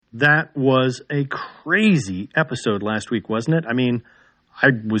That was a crazy episode last week, wasn't it? I mean, I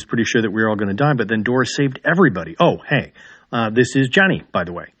was pretty sure that we were all going to die, but then Doris saved everybody. Oh, hey, this is Johnny, by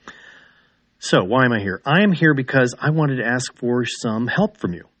the way. So why am I here? I am here because I wanted to ask for some help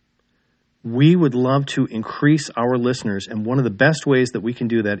from you. We would love to increase our listeners, and one of the best ways that we can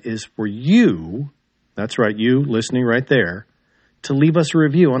do that is for you, that's right, you listening right there, to leave us a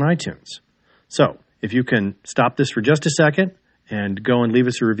review on iTunes. So if you can stop this for just a second and go and leave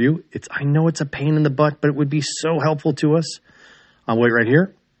us a review. I know it's a pain in the butt, but it would be so helpful to us. I'll wait right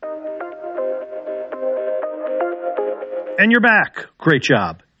here. And you're back. Great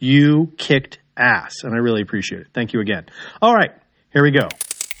job. You kicked ass, and I really appreciate it. Thank you again. All right, here we go.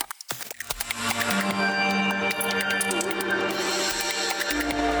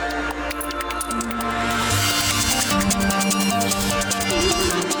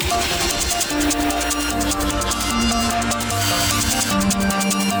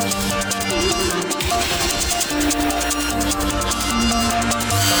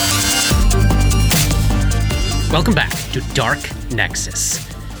 Welcome back to Dark Nexus.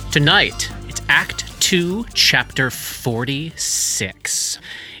 Tonight, it's Act 2, Chapter 46.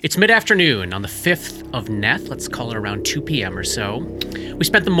 It's mid-afternoon on the 5th of Neth. Let's call it around 2 p.m. or so. We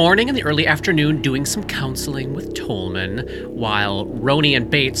spent the morning and the early afternoon doing some counseling with Tolman, while Roni and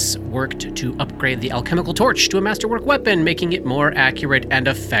Bates worked to upgrade the alchemical torch to a masterwork weapon, making it more accurate and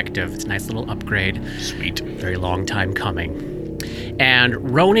effective. It's a nice little upgrade. Sweet. Very long time coming. And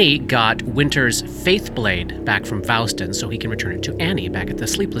Roni got Winter's Faith Blade back from Vouston so he can return it to Annie back at the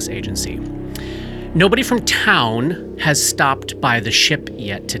Sleepless Agency. Nobody from town has stopped by the ship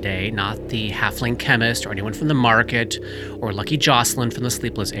yet today, not the halfling chemist or anyone from the market or Lucky Jocelyn from the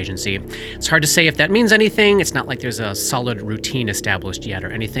Sleepless Agency. It's hard to say if that means anything. It's not like there's a solid routine established yet or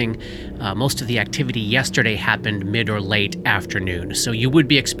anything. Most of the activity yesterday happened mid or late afternoon, so you would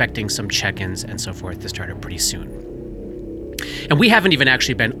be expecting some check-ins and so forth to start pretty soon. And we haven't even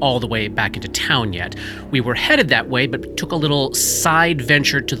actually been all the way back into town yet. We were headed that way, but took a little side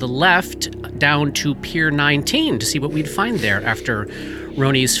venture to the left down to Pier 19 to see what we'd find there after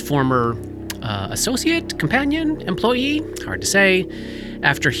Roni's former associate, companion, employee, hard to say,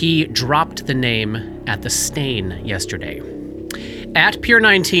 after he dropped the name at the Stain yesterday. At Pier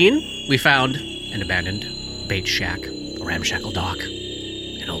 19, we found an abandoned bait shack, a ramshackle dock,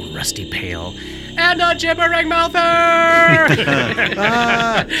 an old rusty pail, and a gibbering mouther!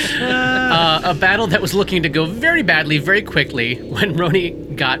 A battle that was looking to go very badly, very quickly, when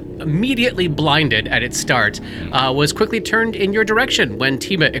Roni got immediately blinded at its start, was quickly turned in your direction when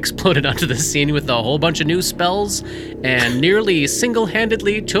Tima exploded onto the scene with a whole bunch of new spells and nearly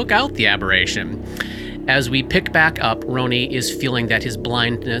single-handedly took out the aberration. As we pick back up, Roni is feeling that his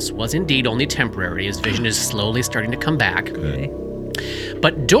blindness was indeed only temporary. His vision is slowly starting to come back. Okay.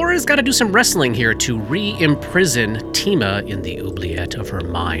 But Dora's got to do some wrestling here to re-imprison Tima in the oubliette of her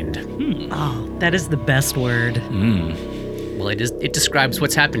mind. Oh, that is the best word. Well, it describes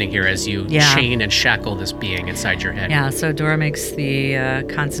what's happening here as you chain and shackle this being inside your head. Yeah, so Dora makes the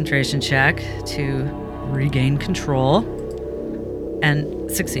concentration check to regain control and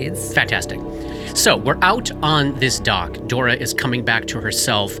succeeds. Fantastic. So we're out on this dock. Dora is coming back to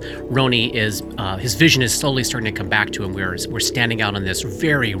herself. Roni is, his vision is slowly starting to come back to him. We're standing out on this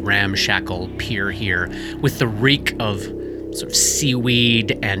very ramshackle pier here with the reek of sort of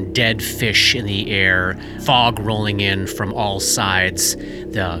seaweed and dead fish in the air, fog rolling in from all sides,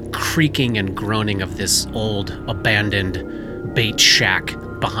 the creaking and groaning of this old abandoned bait shack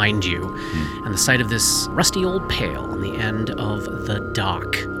behind you, and the sight of this rusty old pail on the end of the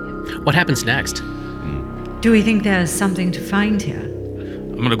dock. What happens next? Do we think there's something to find here?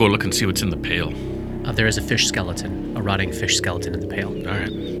 I'm gonna go look and see what's in the pail. There is a fish skeleton, a rotting fish skeleton in the pail. All right.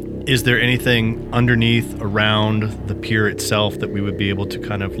 Is there anything underneath, around the pier itself that we would be able to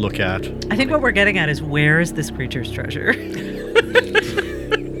kind of look at? I think what we're getting at is, where is this creature's treasure?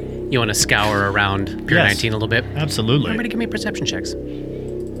 You want to scour around Pier 19 a little bit? Absolutely. Everybody give me perception checks.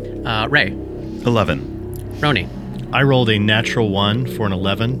 Ray. 11. Roni. I rolled a natural 1 for an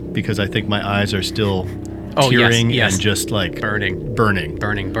 11 because I think my eyes are still tearing and just like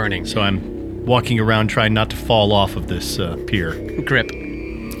burning. So I'm walking around trying not to fall off of this pier. Grip.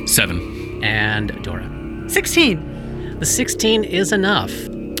 7. And Dora. 16. The 16 is enough.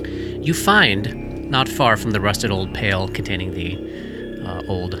 You find, not far from the rusted old pail containing the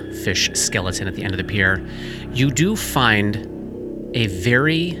old fish skeleton at the end of the pier, you do find a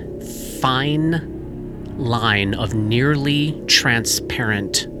very fine line of nearly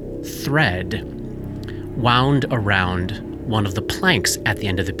transparent thread wound around one of the planks at the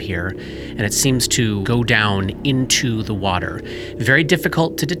end of the pier, and it seems to go down into the water. Very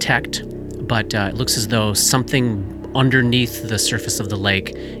difficult to detect, but it looks as though something underneath the surface of the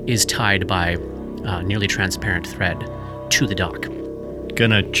lake is tied by nearly transparent thread to the dock.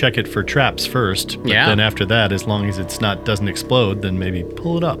 Gonna check it for traps first, but Yeah. then after that, as long as doesn't explode, then maybe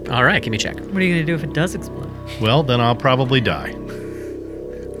pull it up. All right, give me a check. What are you going to do if it does explode? Well, then I'll probably die.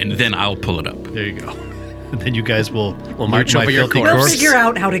 And then I'll pull it up. There you go. And then you guys will march my over your filthy corpse. We'll Corpse. figure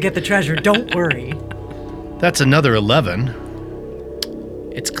out how to get the treasure. Don't worry. That's another 11.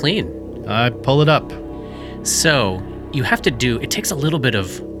 It's clean. I pull it up. So you have to do, it takes a little bit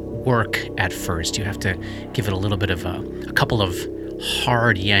of work at first. You have to give it a little bit of a couple of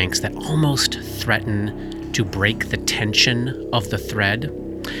hard yanks that almost threaten to break the tension of the thread,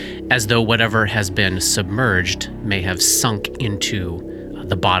 as though whatever has been submerged may have sunk into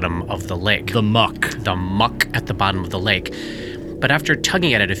the bottom of the lake. The muck. The muck at the bottom of the lake. But after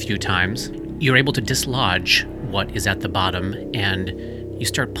tugging at it a few times, you're able to dislodge what is at the bottom, and you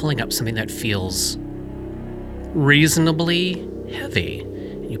start pulling up something that feels reasonably heavy.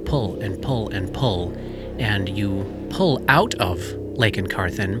 You pull and pull and pull, and you pull out of Lake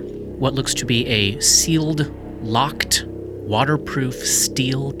Encarthen what looks to be a sealed, locked, waterproof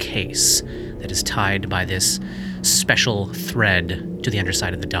steel case that is tied by this special thread to the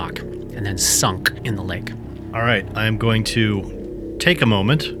underside of the dock and then sunk in the lake. All right, I am going to take a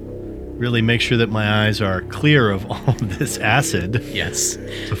moment, really make sure that my eyes are clear of all of this acid Yes.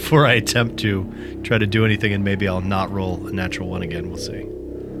 before I attempt to try to do anything, and maybe I'll not roll a natural one again. We'll see.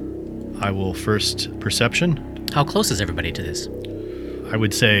 I will first perception. How close is everybody to this? I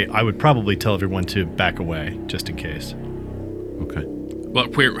would say I would probably tell everyone to back away, just in case. Okay. Well,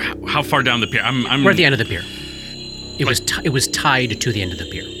 how far down the pier? I'm We're at the end of the pier. It was tied to the end of the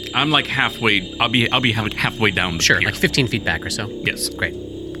pier. I'm like halfway. I'll be halfway down the Sure, pier. like 15 feet back or so. Yes. Great.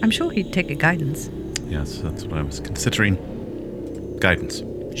 I'm sure he'd take a guidance. Yes, that's what I was considering. Guidance.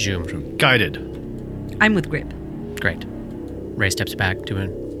 Zoom. Guided. I'm with Grip. Great. Ray steps back to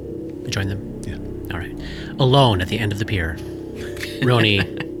join them. Yeah. All right. Alone at the end of the pier,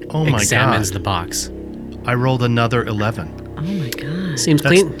 Roni Oh my examines god. the box. I rolled another 11. Oh my god. Seems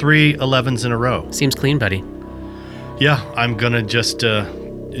That's clean. 3 11s in a row. Seems clean, buddy. Yeah, I'm gonna just,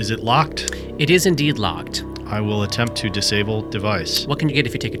 is it locked? It is indeed locked. I will attempt to disable device. What can you get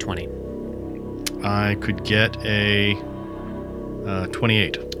if you take a 20? I could get a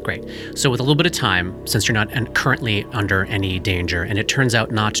 28. Great. So with a little bit of time, since you're not currently under any danger, and it turns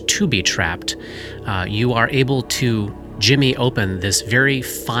out not to be trapped, you are able to jimmy open this very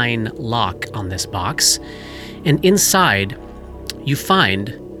fine lock on this box. And inside, you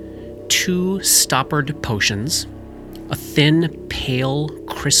find 2 stoppered potions, a thin, pale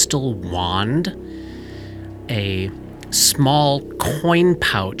crystal wand, a small coin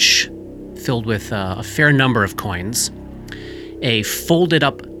pouch filled with a fair number of coins, a folded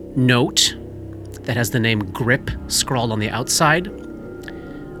up note that has the name Grip scrawled on the outside,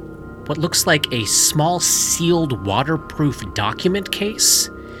 what looks like a small sealed waterproof document case,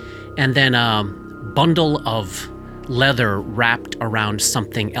 and then a bundle of leather wrapped around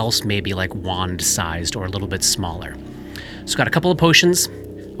something else, maybe like wand-sized or a little bit smaller. So got a couple of potions,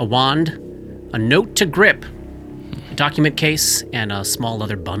 a wand, a note to Grip, a document case, and a small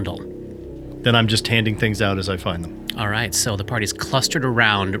leather bundle. Then I'm just handing things out as I find them. All right, so the party's clustered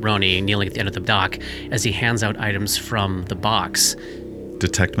around Roni, kneeling at the end of the dock, as he hands out items from the box.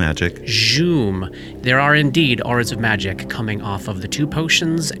 Detect magic. Zoom. There are indeed auras of magic coming off of the 2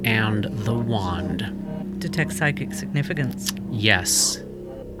 potions and the wand. Detect psychic significance. Yes.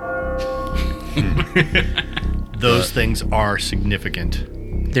 Those things are significant.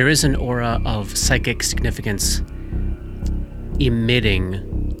 There is an aura of psychic significance emitting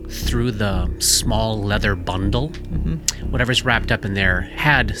through the small leather bundle. Whatever's wrapped up in there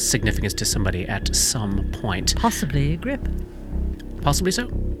had significance to somebody at some point. Possibly a Grip. Possibly so?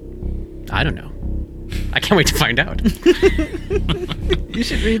 I don't know. I can't wait to find out. You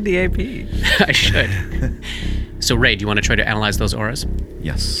should read the AP. I should. So, Ray, do you want to try to analyze those auras? Give me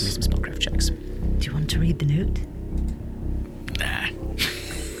Yes. some spellcraft checks. Do you want to read the note? Nah.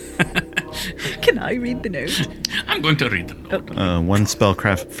 Can I read the note? I'm going to read the note. One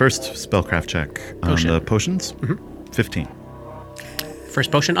first spellcraft check on Potion. the potions. 15.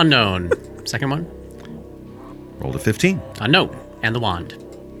 First potion, unknown. Second one, Rolled a 15. unknown. And the wand.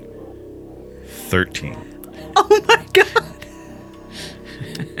 13. Oh my god.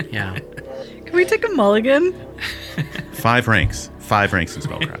 Yeah. Can we take a mulligan? 5 ranks. 5 ranks in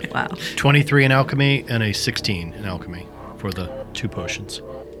spellcraft. Wow. 23 in alchemy and a 16 in alchemy for the 2 potions.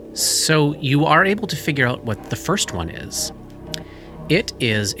 So you are able to figure out what the first one is. It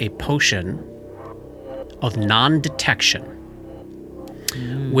is a potion of non-detection,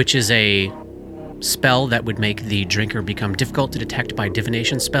 which is a spell that would make the drinker become difficult to detect by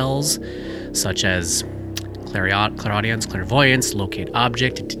divination spells, such as clairaudience, clairvoyance, locate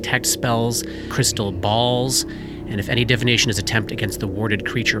object, detect spells, crystal balls, and if any divination is attempted against the warded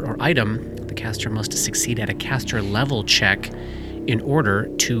creature or item, the caster must succeed at a caster level check in order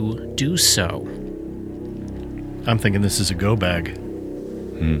to do so. I'm thinking this is a go bag.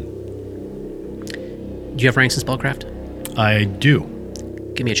 Do you have ranks in spellcraft? I do.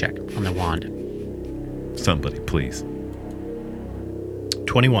 Give me a check on the wand. Somebody, please.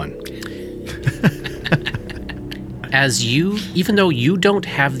 21. Even though you don't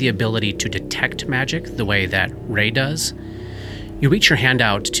have the ability to detect magic the way that Ray does, you reach your hand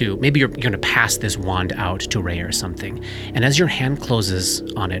out to, maybe you're going to pass this wand out to Ray or something, and as your hand closes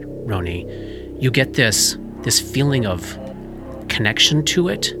on it, Roni, you get this feeling of connection to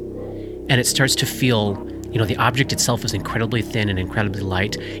it, and it starts to feel, the object itself is incredibly thin and incredibly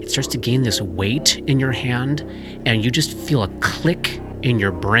light. It starts to gain this weight in your hand, and you just feel a click in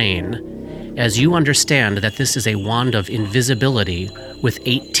your brain as you understand that this is a wand of invisibility with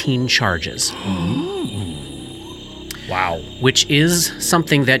 18 charges. Wow. Which is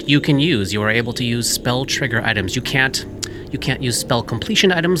something that you can use. You are able to use spell trigger items. You can't use spell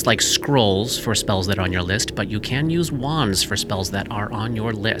completion items like scrolls for spells that are on your list, but you can use wands for spells that are on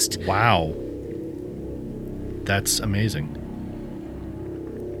your list. Wow. That's amazing.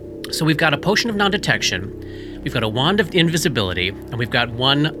 So we've got a potion of non-detection, we've got a wand of invisibility, and we've got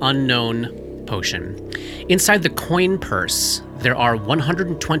one unknown potion. Inside the coin purse, there are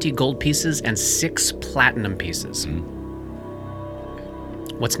 120 gold pieces and 6 platinum pieces.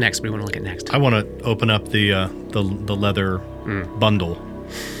 What's next? What do you want to look at next? I want to open up the leather bundle.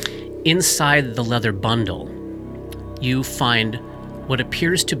 Inside the leather bundle, you find what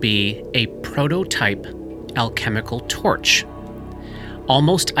appears to be a prototype alchemical torch.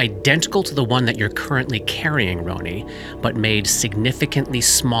 Almost identical to the one that you're currently carrying, Roni, but made significantly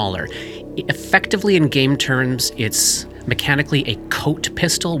smaller. Effectively, in game terms, it's mechanically a coat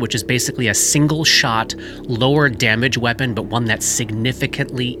pistol, which is basically a single-shot, lower damage weapon, but one that's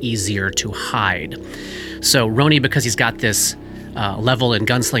significantly easier to hide. So Roni, because he's got this level in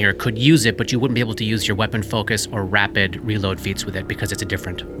Gunslinger, could use it, but you wouldn't be able to use your weapon focus or rapid reload feats with it because it's a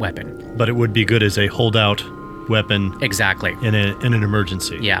different weapon. But it would be good as a holdout weapon. Exactly. In an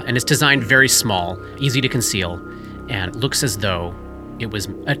emergency. Yeah, and it's designed very small, easy to conceal, and it looks as though it was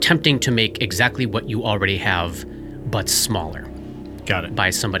attempting to make exactly what you already have, but smaller. Got it. By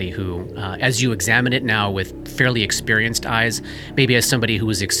somebody who, as you examine it now with fairly experienced eyes, maybe as somebody who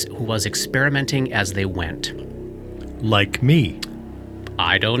was experimenting as they went. Like me.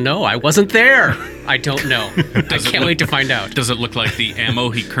 I don't know. I wasn't there. I don't know. I can't wait to find out. Does it look like the ammo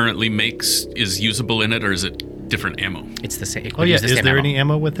he currently makes is usable in it, or is it different ammo? It's the same. Oh, yeah. Is there any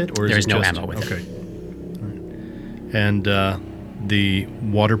ammo with it? Or There's is it no just, ammo with it. Okay. And the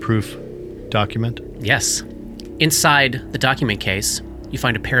waterproof document? Yes. Inside the document case, you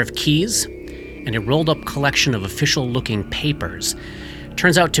find a pair of keys and a rolled-up collection of official-looking papers.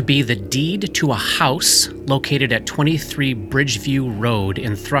 Turns out to be the deed to a house located at 23 Bridgeview Road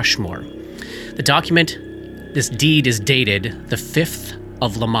in Thrushmoor. The document, this deed is dated the 5th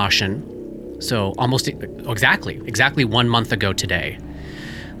of Lamachan, so almost exactly 1 month ago today.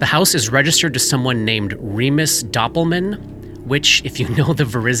 The house is registered to someone named Remus Doppelman, which, if you know the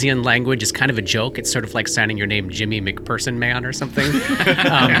Verizian language, is kind of a joke. It's sort of like signing your name Jimmy McPherson Man or something.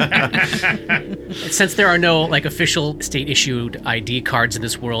 Since there are no official state-issued ID cards in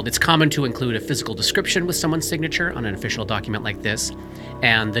this world, it's common to include a physical description with someone's signature on an official document like this.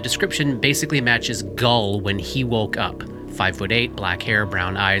 And the description basically matches Gull when he woke up. 5'8", black hair,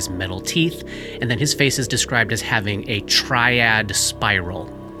 brown eyes, metal teeth, and then his face is described as having a triad spiral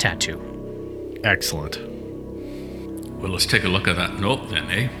tattoo. Excellent. Well, let's take a look at that note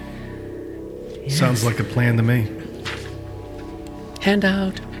then, eh? Yes. Sounds like a plan to me.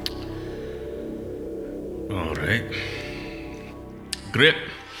 Handout. All right. Great.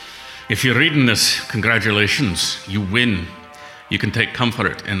 If you're reading this, congratulations. You win. You can take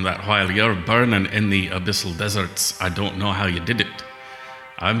comfort in that while you're burning in the abyssal deserts, I don't know how you did it.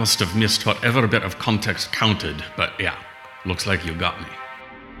 I must have missed whatever bit of context counted, but yeah, looks like you got me.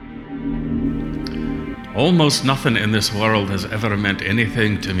 Almost nothing in this world has ever meant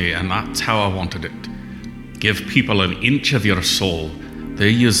anything to me, and that's how I wanted it. Give people an inch of your soul. They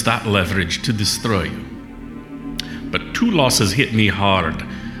use that leverage to destroy you. But 2 losses hit me hard.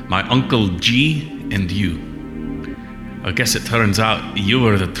 My Uncle G and you. I guess it turns out you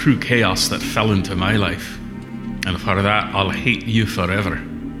were the true chaos that fell into my life. And for that, I'll hate you forever.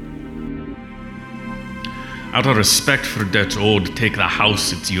 Out of respect for Dutch Ode, take the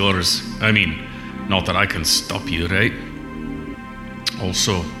house, it's yours. I mean, not that I can stop you, right?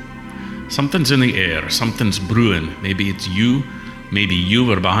 Also, something's in the air, something's brewing. Maybe it's you, maybe you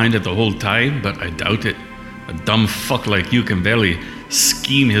were behind it the whole time, but I doubt it. A dumb fuck like you can barely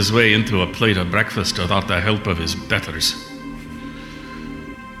scheme his way into a plate of breakfast without the help of his betters.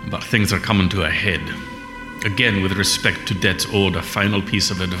 But things are coming to a head. Again, with respect to Debt's Ode, a final piece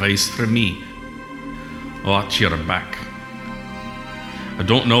of advice from me. Watch your back. I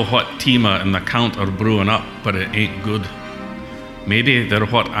don't know what Tima and the Count are brewing up, but it ain't good. Maybe they're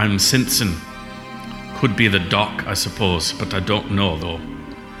what I'm sensing. Could be the Doc, I suppose, but I don't know, though.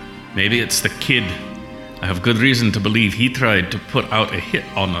 Maybe it's the kid. I have good reason to believe he tried to put out a hit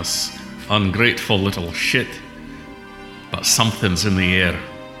on us. Ungrateful little shit. But something's in the air.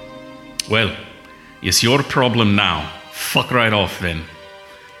 Well, it's your problem now. Fuck right off then.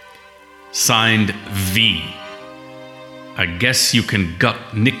 Signed, V. I guess you can gut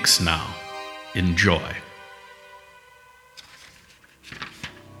Nix now. Enjoy.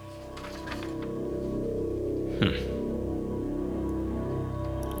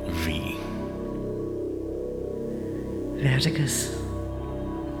 V. Vertigus.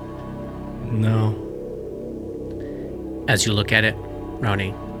 No. As you look at it,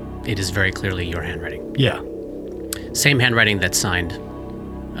 Roni, it is very clearly your handwriting. Yeah. Same handwriting that signed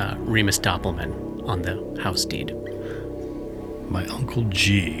Remus Doppelman on the house deed. My Uncle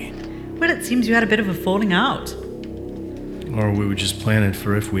G. Well, it seems you had a bit of a falling out. Or we were just planning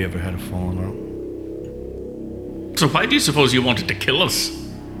for if we ever had a falling out. So why do you suppose you wanted to kill us?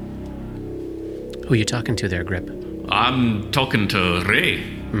 Who are you talking to there, Grip? I'm talking to Ray.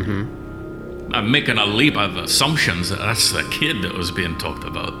 Mm-hmm. I'm making a leap of assumptions that that's the kid that was being talked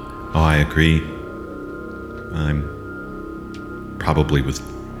about. Oh, I agree. I'm probably was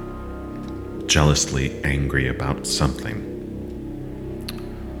jealously angry about something.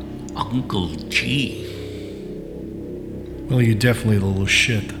 Uncle G. Well, you're definitely the little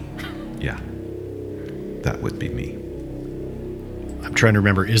shit. Yeah, that would be me. I'm trying to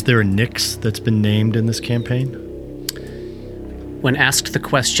remember, is there a Nix that's been named in this campaign? When asked the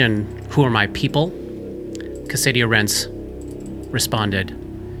question, who are my people? Cassadia Rents responded,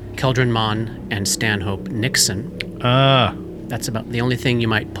 Keldrin Mon and Stanhope Nixon. Ah. That's about the only thing you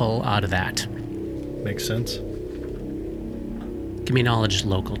might pull out of that. Makes sense. Give me a knowledge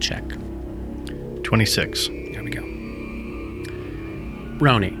local check. 26. There we go.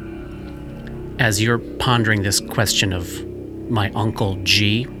 Roni, as you're pondering this question of my Uncle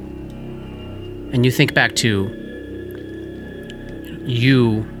G, and you think back to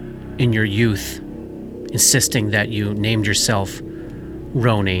you in your youth insisting that you named yourself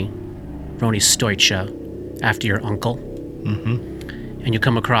Roni Stoicha, after your uncle. Mm-hmm. And you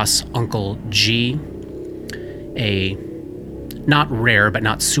come across Uncle G, a not rare but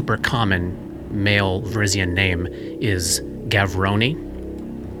not super common male Verizian name is Gavroni.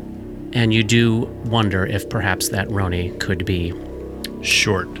 And you do wonder if perhaps that Roni could be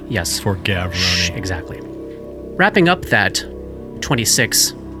short. Yes. For Gavroni. Exactly. Wrapping up that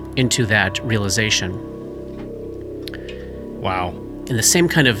 26 into that realization. Wow. In the same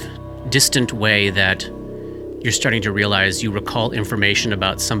kind of distant way that you're starting to realize you recall information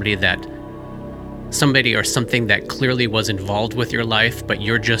about somebody or something that clearly was involved with your life, but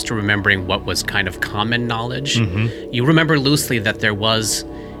you're just remembering what was kind of common knowledge. Mm-hmm. You remember loosely that there was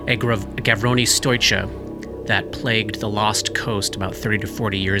a Gavroni Stoicha that plagued the Lost Coast about 30 to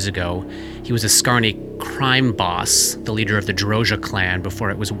 40 years ago. He was a Skarni crime boss, the leader of the Drozha clan,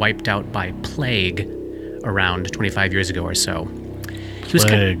 before it was wiped out by plague around 25 years ago or so.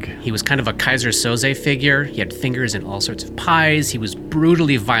 He was kind of a Kaiser Soze figure. He had fingers in all sorts of pies. He was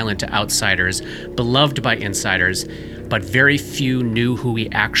brutally violent to outsiders, beloved by insiders, but very few knew who he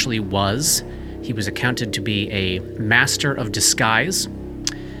actually was. He was accounted to be a master of disguise,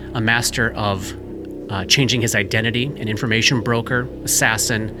 a master of changing his identity, an information broker,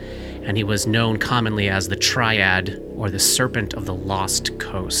 assassin, and he was known commonly as the Triad or the Serpent of the Lost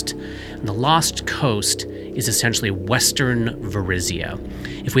Coast. And the Lost Coast is essentially Western Verizia.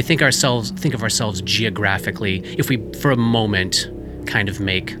 If we think of ourselves geographically, if we, for a moment, kind of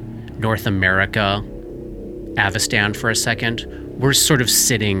make North America Avestan for a second, we're sort of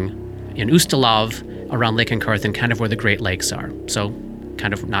sitting in Ustalav around Lake Encarthen, kind of where the Great Lakes are. So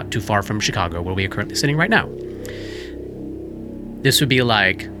kind of not too far from Chicago, where we are currently sitting right now. This would be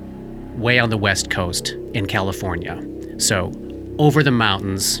like way on the West Coast in California. So over the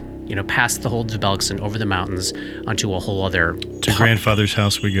mountains, past the Holds of Belkson, over the mountains, onto a whole other... To grandfather's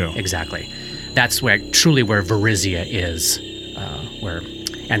house we go. Exactly. That's where Varizia is, where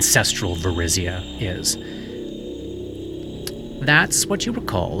ancestral Varizia is. That's what you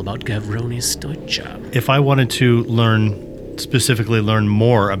recall about Gavronis Stoicha. If I wanted to specifically learn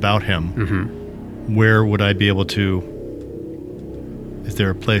more about him, where would I be able to... Is there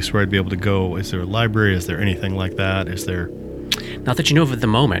a place where I'd be able to go? Is there a library? Is there anything like that? Is there... Not that you know of at the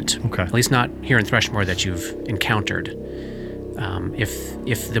moment. Okay. At least not here in Thrushmoor that you've encountered.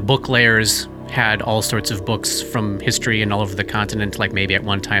 If the book layers had all sorts of books from history and all over the continent, like maybe at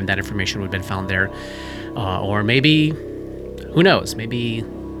one time that information would have been found there. Or maybe, who knows, maybe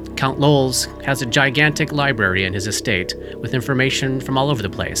Count Lowell's has a gigantic library in his estate with information from all over the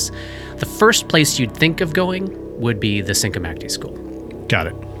place. The first place you'd think of going would be the Syncomacty School. Got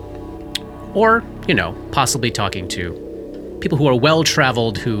it. Or, possibly talking to people who are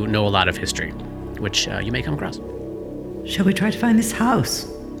well-traveled who know a lot of history, which you may come across. Shall we try to find this house?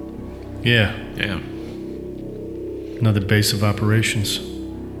 Yeah. Yeah. Another base of operations.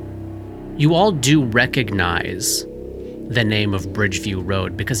 You all do recognize the name of Bridgeview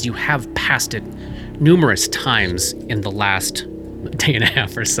Road because you have passed it numerous times in the last day and a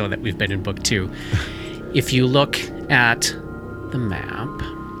half or so that we've been in Book 2. If you look at the map,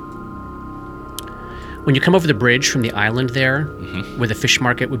 when you come over the bridge from the island there, where the fish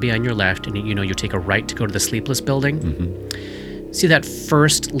market would be on your left, and you take a right to go to the Sleepless building, see that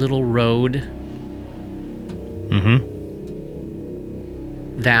first little road?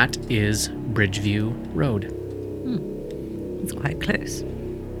 That is Bridgeview Road. It's quite close.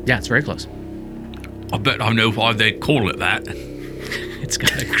 Yeah, it's very close. I bet I know why they call it that. It's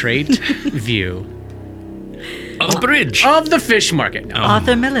got a great view A bridge. of the fish market. No.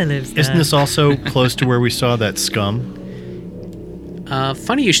 Arthur Miller lives there. Isn't this also close to where we saw that scum?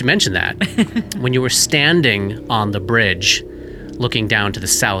 Funny you should mention that. When you were standing on the bridge, looking down to the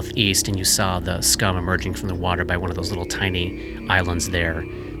southeast, and you saw the scum emerging from the water by one of those little tiny islands there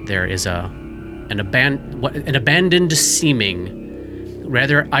is an abandoned seeming,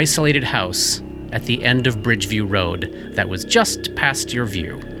 rather isolated house at the end of Bridgeview Road that was just past your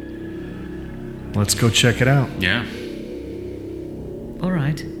view. Let's go check it out. Yeah. All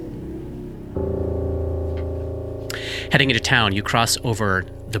right. Heading into town, you cross over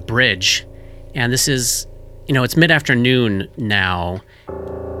the bridge, and this is, it's mid-afternoon now,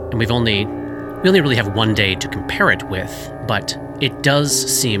 and we only really have one day to compare it with, but it does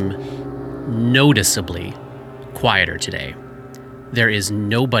seem noticeably quieter today. There is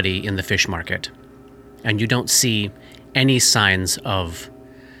nobody in the fish market, and you don't see any signs of...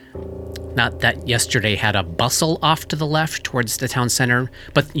 Not that yesterday had a bustle off to the left towards the town center,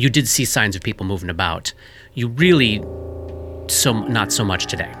 but you did see signs of people moving about. You really, not so much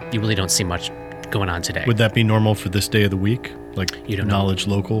today. You really don't see much going on today. Would that be normal for this day of the week? Like You don't know. knowledge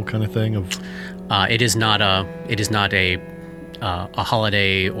local kind of thing? It is not a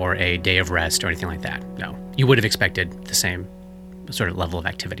holiday or a day of rest or anything like that. No, you would have expected the same sort of level of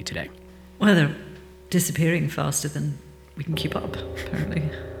activity today. Well, they're disappearing faster than we can keep up, apparently.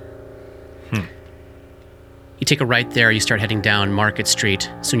 You take a right there, you start heading down Market Street.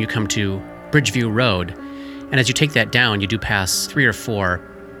 Soon you come to Bridgeview Road. And as you take that down, you do pass 3 or 4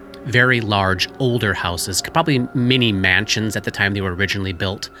 very large, older houses, probably mini mansions at the time they were originally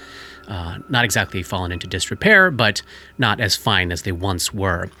built. Not exactly fallen into disrepair, but not as fine as they once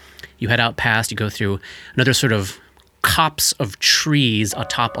were. You head out past, you go through another sort of copse of trees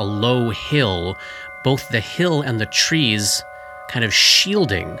atop a low hill, both the hill and the trees kind of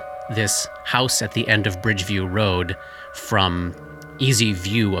shielding this house at the end of Bridgeview Road from easy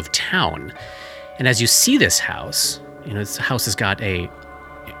view of town. And as you see this house, this house has got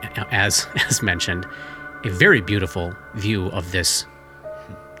as mentioned, a very beautiful view of this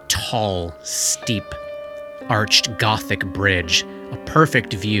tall, steep, arched Gothic bridge, a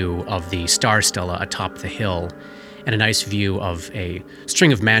perfect view of the star stella atop the hill, and a nice view of a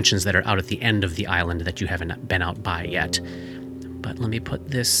string of mansions that are out at the end of the island that you haven't been out by yet. But let me put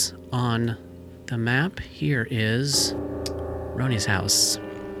this on the map. Here is Roni's house.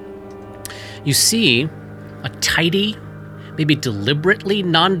 You see a tidy, maybe deliberately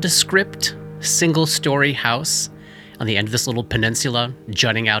nondescript, single-story house on the end of this little peninsula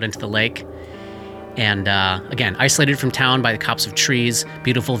jutting out into the lake. And again, isolated from town by the copse of trees,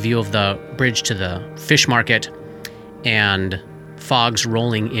 beautiful view of the bridge to the fish market, and fogs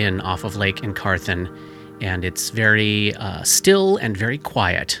rolling in off of Lake Incarthen. And it's very still and very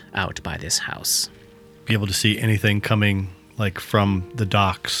quiet out by this house. Be able to see anything coming like from the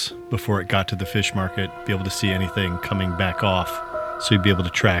docks before it got to the fish market. Be able to see anything coming back off So you'd be able to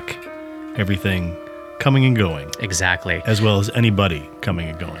track everything coming and going, Exactly. as well as anybody coming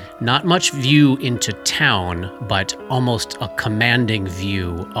and going. Not much view into town, but almost a commanding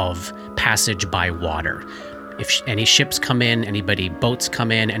view of passage by water. If any ships come in, boats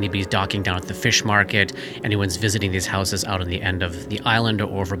come in, anybody's docking down at the fish market, anyone's visiting these houses out on the end of the island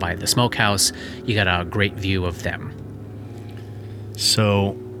or over by the smokehouse, you got a great view of them.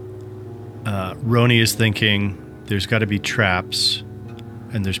 So Roni is thinking there's got to be traps,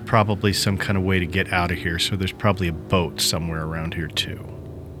 and there's probably some kind of way to get out of here, so there's probably a boat somewhere around here too.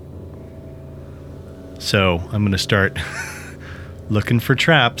 So I'm going to start looking for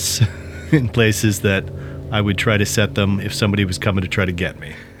traps in places that I would try to set them if somebody was coming to try to get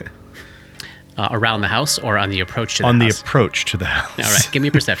me. Around the house or on the approach to the On house? the approach to the house. All right, give me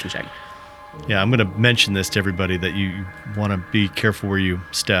a perception check. Yeah, I'm going to mention this to everybody that you want to be careful where you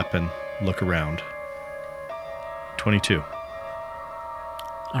step and look around. 22.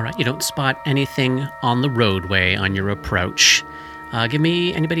 All right, you don't spot anything on the roadway on your approach. Give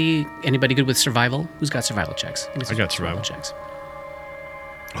me anybody good with survival? Who's got survival checks? Give me some I got survival. checks.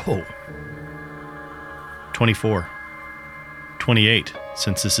 Oh. 24. 28,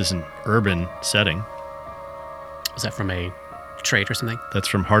 since this is an urban setting. Was that from a trait or something? That's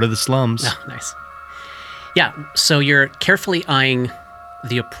from Heart of the Slums. Oh, nice. Yeah, so you're carefully eyeing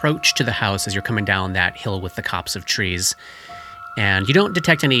the approach to the house as you're coming down that hill with the copse of trees. And you don't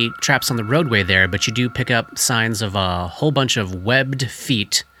detect any traps on the roadway there, but you do pick up signs of a whole bunch of webbed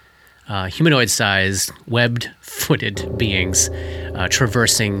feet, humanoid-sized, webbed-footed beings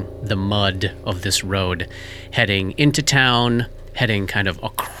traversing the mud of this road, heading into town, heading kind of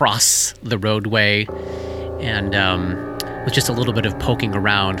across the roadway, and with just a little bit of poking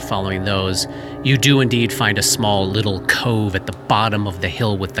around following those, you do indeed find a small little cove at the bottom of the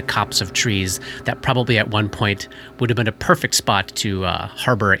hill with the copse of trees that probably at one point would have been a perfect spot to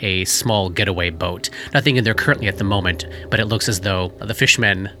harbor a small getaway boat. Nothing in there currently at the moment, but it looks as though the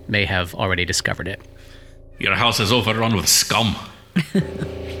fishmen may have already discovered it. Your house is overrun with scum.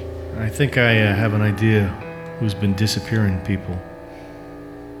 I think I have an idea who's been disappearing people.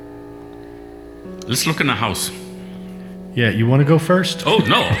 Let's look in the house. Yeah, you want to go first? Oh,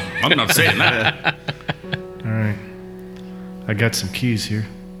 no, I'm not saying that. All right. I got some keys here.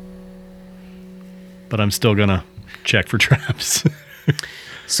 But I'm still going to check for traps.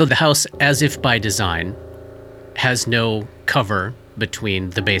 So the house, as if by design, has no cover between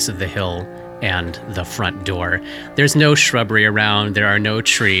the base of the hill and the front door. There's no shrubbery around. There are no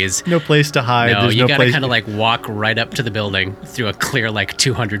trees. No place to hide. No, There's you no gotta place... kind of like walk right up to the building through a clear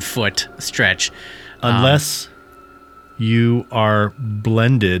 200-foot stretch. Unless you are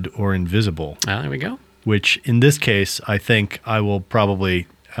blended or invisible. There we go. Which, in this case, I think I will probably,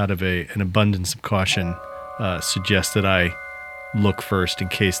 out of an abundance of caution, suggest that I look first in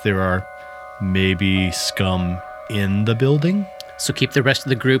case there are maybe scum in the building. So keep the rest of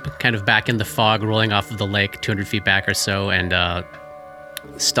the group kind of back in the fog, rolling off of the lake 200 feet back or so, and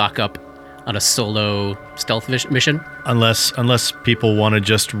stock up on a solo stealth mission. Unless people want to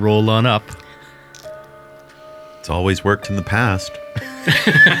just roll on up. It's always worked in the past.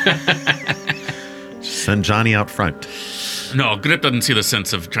 Just send Johnny out front. No, Grip doesn't see the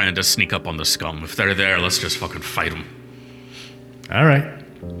sense of trying to sneak up on the scum. If they're there, let's just fucking fight them. All right.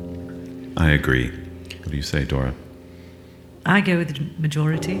 I agree. What do you say, Dora? I go with the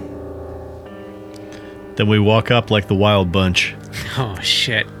majority. Then we walk up like the Wild Bunch. Oh,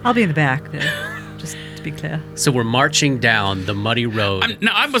 shit. I'll be in the back, though, just to be clear. So we're marching down the muddy road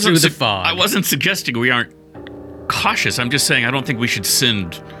through the fog. I wasn't suggesting we aren't cautious. I'm just saying I don't think we should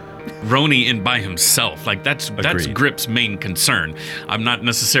send Roni in by himself. That's Agreed. Grip's main concern. I'm not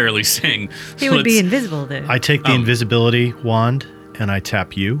necessarily saying He would be invisible, though. I take the invisibility wand, and I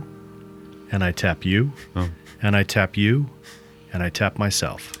tap you, and I tap you, and I tap you, and I tap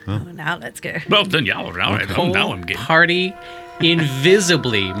myself. Oh, now let's go. Well, then yeah, all right. Now I'm getting. Party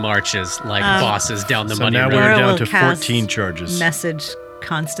invisibly marches like bosses down the So muddy now road. we're Dora down will to cast 14 charges. Message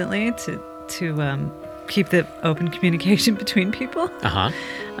constantly to keep the open communication between people.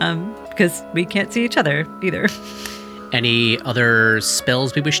 Because we can't see each other either. Any other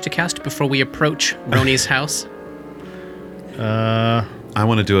spells we wish to cast before we approach Roni's house? I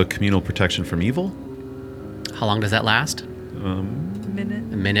want to do a communal protection from evil. How long does that last?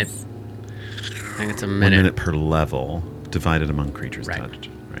 Minute. A minute. I think it's a 1 minute. minute per level, divided among creatures Right. touched.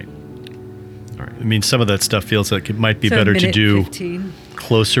 Right. All right. I mean, some of that stuff feels like it might be So better to minute do 15.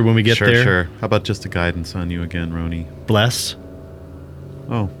 closer when we get Sure, there. sure. How about just a guidance on you again, Roni? Bless.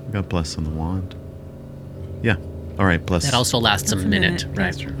 Oh, we got bless on the wand. Yeah. All right, bless. That also lasts a That's a minute, minute, right?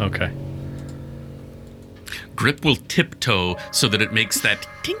 that's true. Okay. Grip will tiptoe so that it makes that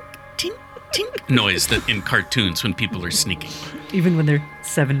tink, tink, tink noise that in cartoons when people are sneaking. Even when they're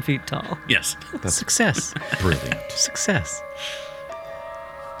 7 feet tall. Yes. That's success. Brilliant. Success.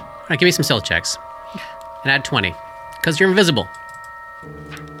 All right, give me some stealth checks. And add 20. Because you're invisible.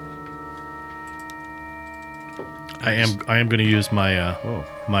 I am going to use my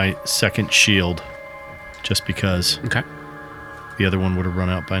my second shield, just because Okay. the other one would have run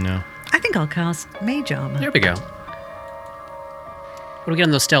out by now. I think I'll cast Mage Armor. There we go. What do we get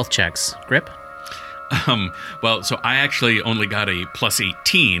on those stealth checks? Grip? Well, so I actually only got a plus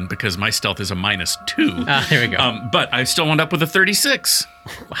 18 because my stealth is a -2. There we go. But I still wound up with a 36.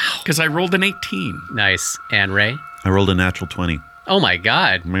 Wow. Because I rolled an 18. Nice. And Ray? I rolled a natural 20. Oh my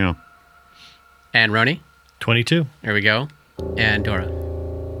god. Yeah. And Roni? 22. There we go. And Dora?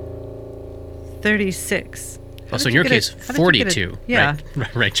 36. Oh, so in your case, how did you get 42. Yeah.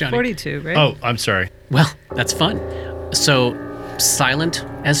 Right, Johnny? 42, right? Oh, I'm sorry. Well, that's fun. So, silent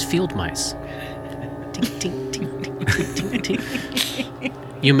as field mice. Tink, tink, tink, tink, tink, tink, tink.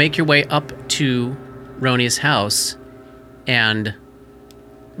 You make your way up to Roni's house, and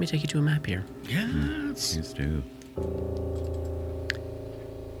let me take you to a map here. Yes. Please do.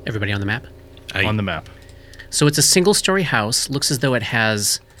 Everybody on the map? On the map. So it's a single-story house. Looks as though it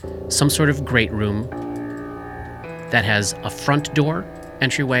has some sort of great room that has a front door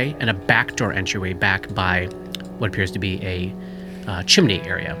entryway and a back door entryway back by what appears to be a chimney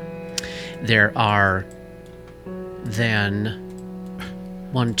area. There are then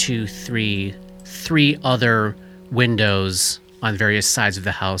 3 other windows on various sides of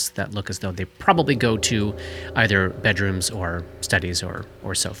the house that look as though they probably go to either bedrooms or studies or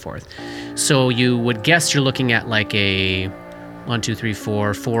so forth. So you would guess you're looking at like a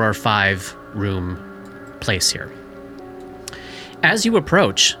 4 or 5 room place here. As you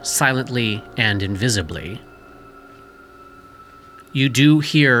approach silently and invisibly, you do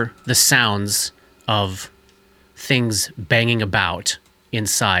hear the sounds of things banging about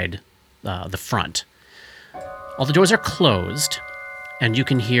inside the front. All the doors are closed, and you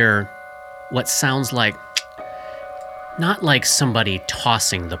can hear what sounds like, not like somebody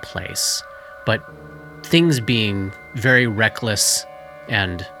tossing the place, but things being very reckless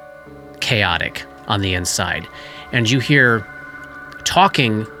and chaotic on the inside. And you hear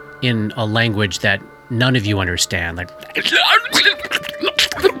talking in a language that none of you understand, like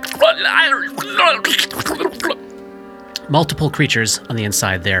multiple creatures on the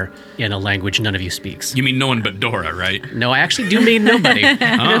inside there in a language none of you speaks. You mean no one but Dora, right? No, I actually do mean nobody.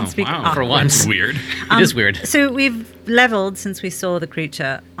 Oh, speak wow. for once. That's weird. It is weird. So we've leveled since we saw the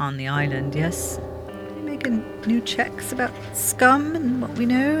creature on the island, yes? Are we making new checks about scum and what we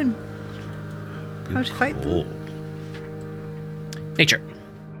know and how to fight them? Nature.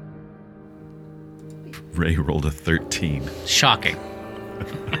 Ray rolled a 13. Shocking.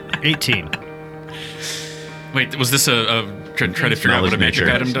 18. Wait, was this a try to figure out what a magic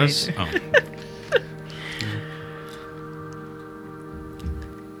Knowledge item nature. does? Oh.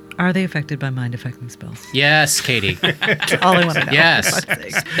 Are they affected by mind-affecting spells? Yes, Katie. That's all I want to know. Yes.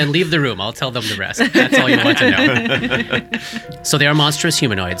 And leave the room. I'll tell them the rest. That's all you want to know. So they are monstrous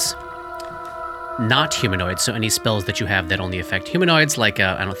humanoids. Not humanoids, so any spells that you have that only affect humanoids, like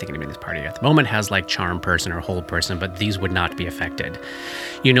I don't think anybody in this party at the moment has like Charm Person or Hold Person, but these would not be affected.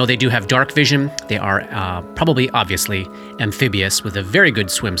 You know, they do have dark vision. They are probably, obviously, amphibious with a very good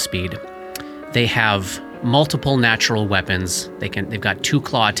swim speed. They have multiple natural weapons. They've got 2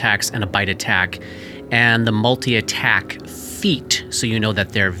 claw attacks and a bite attack, and the multi-attack feat, so you know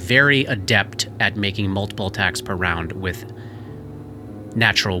that they're very adept at making multiple attacks per round with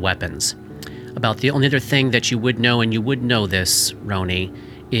natural weapons. About the only other thing that you would know, and you would know this, Roni,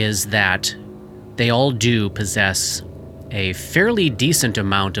 is that they all do possess a fairly decent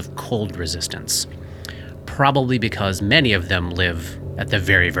amount of cold resistance. Probably because many of them live at the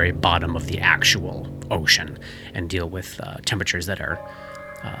very, very bottom of the actual ocean and deal with temperatures that are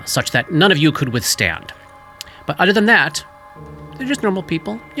such that none of you could withstand. But other than that, they're just normal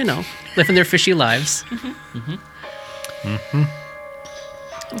people, you know, living their fishy lives.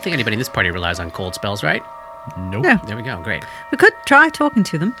 I don't think anybody in this party relies on cold spells, right? Nope. No. There we go. Great. We could try talking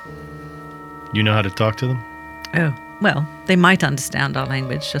to them. You know how to talk to them? Oh, well, they might understand our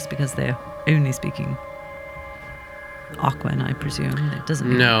language just because they're only speaking Aquan, I presume. That doesn't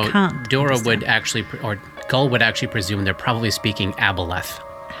mean No, they can't Dora understand. would actually, or Gull would actually presume they're probably speaking Aboleth.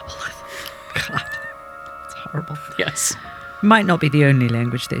 God, it's horrible. Yes. Might not be the only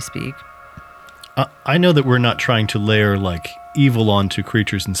language they speak. I know that we're not trying to layer like evil onto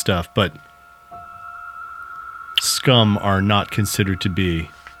creatures and stuff, but scum are not considered to be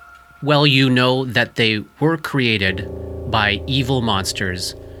Well, you know that they were created by evil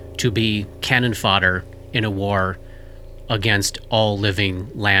monsters to be cannon fodder in a war against all living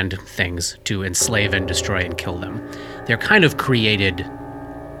land things, to enslave and destroy and kill them. They're kind of created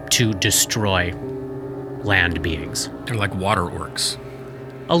to destroy land beings. They're like water orcs.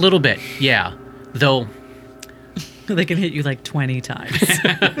 A little bit, yeah. Though, They can hit you like 20 times.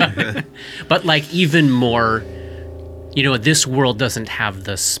 but like even more, this world doesn't have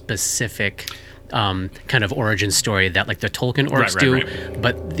the specific kind of origin story that like the Tolkien orcs do, right.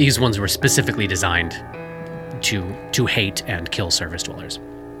 but these ones were specifically designed to hate and kill surface dwellers.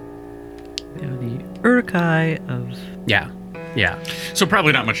 They're the Uruk-hai of... Yeah. So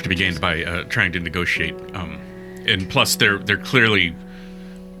probably not much to be gained by trying to negotiate. And plus, they're clearly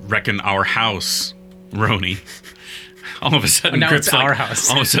wrecking our house, Roni. All of a sudden, now Grip's it's like, our house.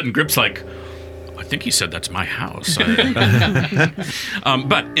 All of a sudden, Grip's like, I think he said that's my house. But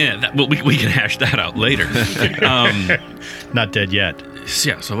we can hash that out later. Not dead yet.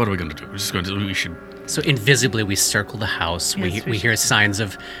 Yeah. So what are we going to do? We're just going to. We should. So invisibly, we circle the house. Yes, we hear signs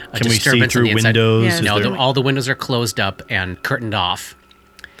of a Can we see disturbance on through the inside. windows? Yes. Is No, there- all the windows are closed up and curtained off.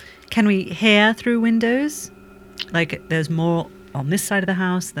 Can we hear through windows? Like there's more on this side of the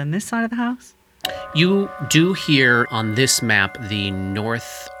house than this side of the house? You do hear on this map the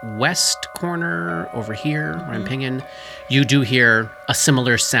northwest corner over here, where I'm pinging. You do hear a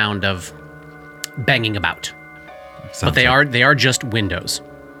similar sound of banging about, but they are just windows.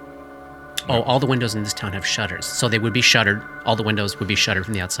 Oh, all the windows in this town have shutters, so they would be shuttered. All the windows would be shuttered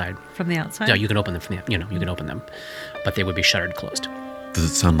from the outside. From the outside? Yeah, you can open them from the, you can open them, but they would be shuttered closed. Does it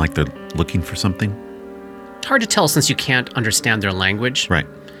sound like they're looking for something? It's hard to tell since you can't understand their language. Right.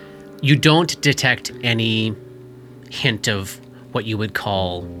 You don't detect any hint of what you would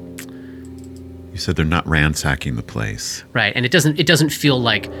call You said they're not ransacking the place. right, and it doesn't feel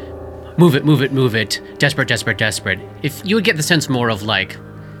like move it, desperate. If you would get the sense more of like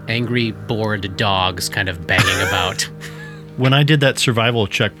angry, bored dogs kind of banging about. When I did that survival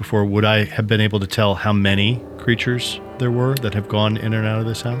check before, would I have been able to tell how many creatures there were that have gone in and out of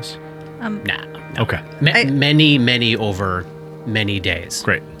this house? Nah. Okay. Many over many days.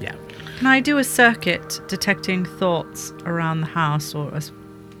 Great. Yeah. Can I do a circuit detecting thoughts around the house? Or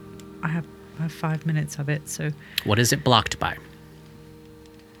I have 5 minutes of it, so... What is it blocked by?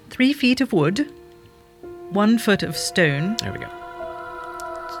 3 feet of wood, 1 foot of stone, There we go.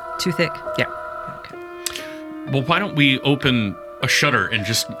 too thick. Yeah. Okay. Well, why don't we open a shutter and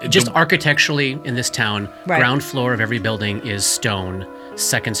just Architecturally in this town, Right. ground floor of every building is stone.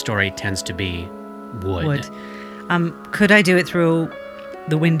 Second story tends to be wood. Wood. Could I do it through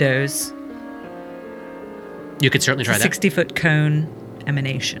the windows? You could certainly try A that. 60-foot cone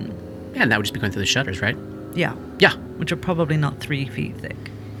emanation. Yeah, and that would just be going through the shutters, right? Yeah. Yeah. Which are probably not 3 feet thick.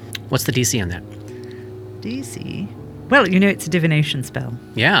 What's the DC on that? DC. Well, it's a divination spell.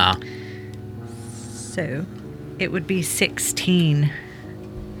 Yeah. So it would be 16.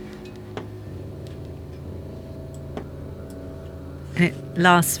 And it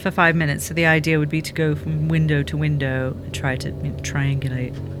lasts for 5 minutes. So the idea would be to go from window to window and try to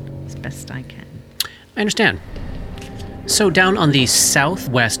triangulate as best I can. I understand. So down on the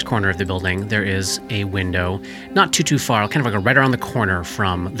southwest corner of the building, there is a window, not too far, kind of like right around the corner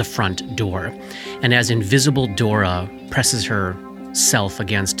from the front door. And as invisible Dora presses herself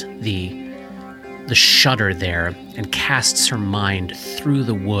against the shutter there and casts her mind through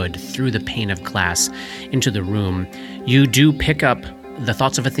the wood, through the pane of glass, into the room, you do pick up the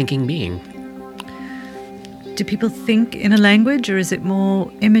thoughts of a thinking being. Do people think in a language, or is it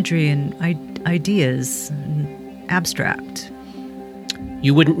more imagery and ideas and abstract?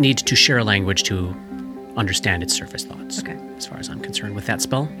 You wouldn't need to share a language to understand its surface thoughts. Okay. As far as I'm concerned with that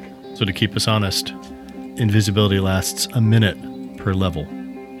spell. So to keep us honest, invisibility lasts a minute per level.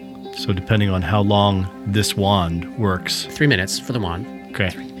 So depending on how long this wand works. 3 minutes for the wand.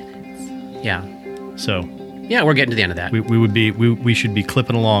 Okay. Yeah. So Yeah, we're getting to the end of that. we should be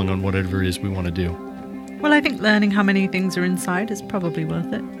clipping along on whatever it is we want to do. Well, I think learning how many things are inside is probably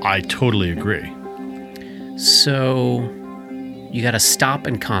worth it. I totally agree. So you got to stop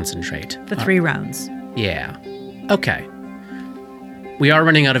and concentrate. For 3 rounds. Yeah. Okay. We are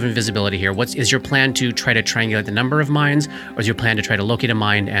running out of invisibility here. Is your plan to try to triangulate the number of minds, or is your plan to try to locate a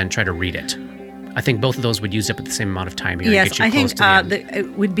mind and try to read it? I think both of those would use up at the same amount of time. Here Yes, and get you I close think to the end.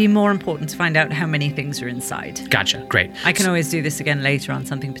 it would be more important to find out how many things are inside. Gotcha. Great. I can always do this again later on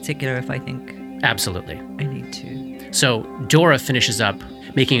something particular if I think Absolutely. I need to. So Dora finishes up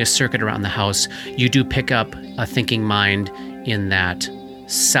making a circuit around the house. You do pick up a thinking mind in that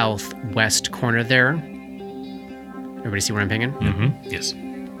southwest corner there. Everybody see where I'm pinging? Yes.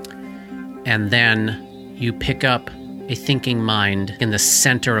 and then you pick up a thinking mind in the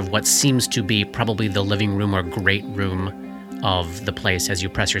center of what seems to be probably the living room or great room of the place as you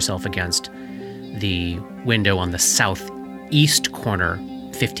press yourself against the window on the southeast corner,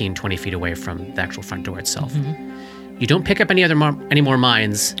 15, 20 feet away from the actual front door itself. You don't pick up any more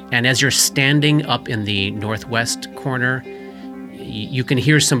minds, and as you're standing up in the northwest corner, you can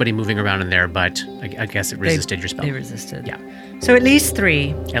hear somebody moving around in there, but I guess it resisted your spell. They resisted. Yeah. So at least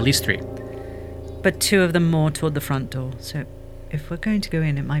 3, At least 3. but 2 of them more toward the front door. So if we're going to go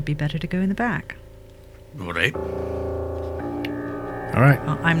in, it might be better to go in the back. All right. All right.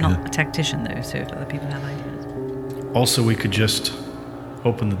 Well, I'm not a tactician, though, so if other people have ideas. Also, we could just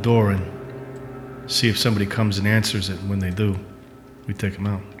open the door and see if somebody comes and answers it. And when they do, we take them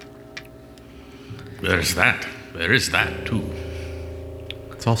out. There's that. There is that, too.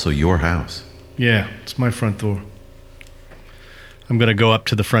 It's also your house. Yeah, it's my front door. I'm going to go up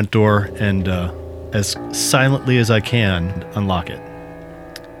to the front door and, as silently as I can, unlock it.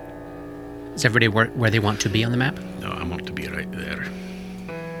 Is everybody where they want to be on the map? No, I want to be right there.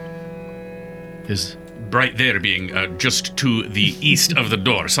 Is Right there being just to the east of the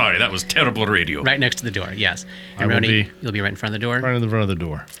door. Sorry, that was terrible radio. Right next to the door, yes. I And will Roni, be you'll be right in front of the door. right in the front of the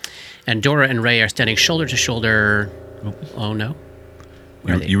door. And Dora and Ray are standing shoulder to shoulder. Oh no.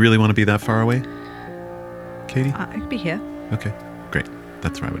 Where are they? You really want to be that far away, Katie? I could be here. Okay, great.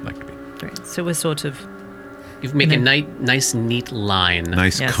 That's where I would like to be. Great. So we're sort of You make a nice, neat line.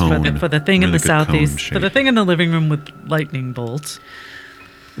 Nice yes cone. for the thing in Really the good cone southeast, shape. for the thing in the living room with lightning bolts.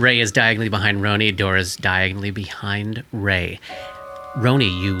 Ray is diagonally behind Roni. Dora's diagonally behind Ray.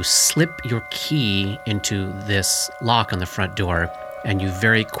 Roni, you slip your key into this lock on the front door, and you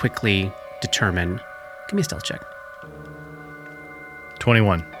very quickly determine. Give me a stealth check.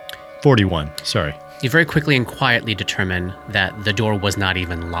 21. 41. Sorry. You very quickly and quietly determine that the door was not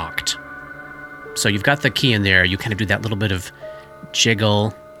even locked. So you've got the key in there. You kind of do that little bit of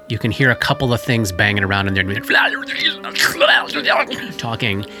jiggle. You can hear a couple of things banging around in there,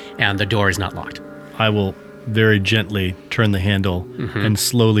 talking, and the door is not locked. I will very gently turn the handle and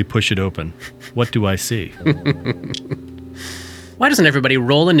slowly push it open. What do I see? Why doesn't everybody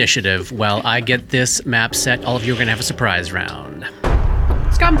roll initiative while I get this map set? All of you are going to have a surprise round.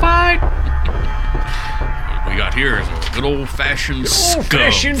 Scum fight! What we got here is a good old-fashioned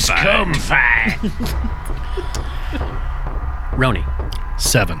scum fight. Roni,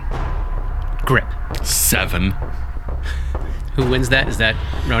 7. Grip. 7. Who wins that? Is that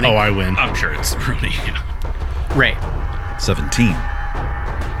Roni? Oh, I win. I'm sure it's really, yeah. Ray. 17.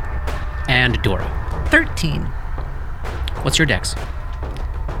 And Dora. 13. What's your dex?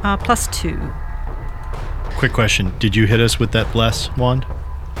 Plus 2. Quick question. Did you hit us with that bless wand?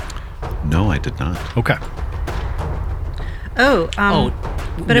 No, I did not. Okay.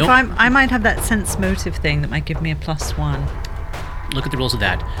 But no. if I might have that sense motive thing that might give me a +1. Look at the rules of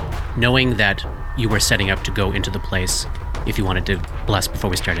that. Knowing that you were setting up to go into the place, if you wanted to bless before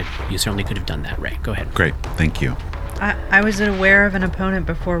we started, you certainly could have done that, Ray. Go ahead. Great, thank you. I was aware of an opponent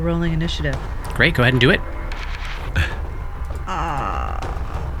before rolling initiative. Great, go ahead and do it.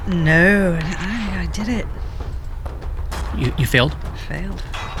 No, I did it. You failed? Failed.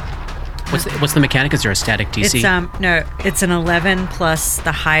 What's the mechanic? Is there a static DC? It's an 11 plus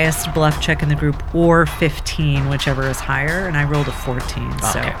the highest bluff check in the group, or 15, whichever is higher, and I rolled a 14,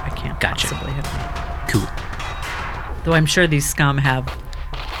 so Okay. I can't Gotcha. possibly hit them. Cool. Though I'm sure these scum have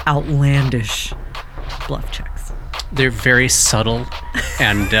outlandish bluff checks. They're very subtle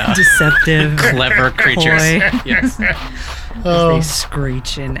and Deceptive. clever creatures. Coy. Yes. They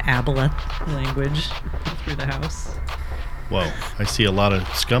screech in aboleth language through the house. Whoa. I see a lot of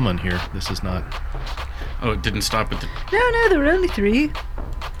scum on here. This is not... Oh, it didn't stop at the... No, there were only 3.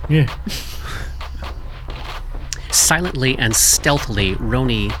 Yeah. Silently and stealthily,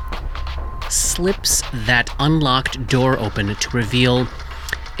 Roni slips that unlocked door open to reveal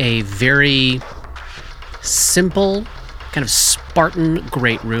a very simple, kind of Spartan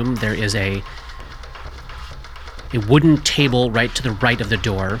great room. There is a wooden table right to the right of the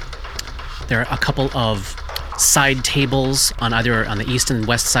door. There are a couple of side tables on the east and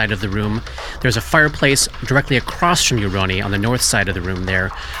west side of the room. There's a fireplace directly across from you, Roni, on the north side of the room there,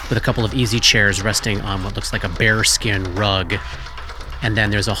 with a couple of easy chairs resting on what looks like a bearskin rug. And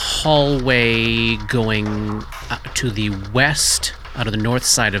then there's a hallway going to the west, out of the north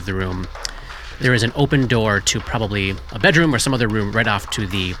side of the room. There is an open door to probably a bedroom or some other room right off to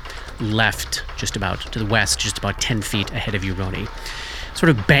the left, to the west, just about 10 feet ahead of you, Roni. Sort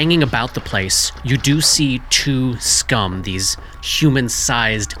of banging about the place, you do see 2 scum, these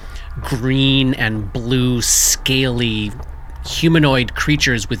human-sized green and blue scaly humanoid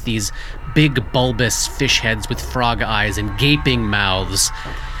creatures with these big bulbous fish heads with frog eyes and gaping mouths.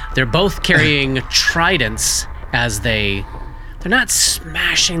 They're both carrying tridents as they're not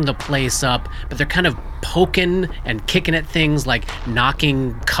smashing the place up, but they're kind of poking and kicking at things, like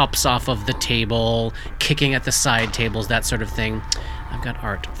knocking cups off of the table, kicking at the side tables, that sort of thing. I've got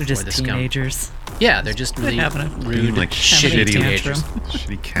art They're for just the scum. teenagers. Yeah, they're just really having a- rude, Being like shitty shitty teenagers.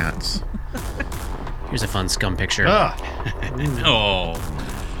 shitty cats. Here's a fun scum picture. Oh,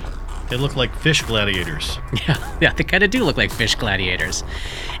 They look like fish gladiators. Yeah, they kind of do look like fish gladiators.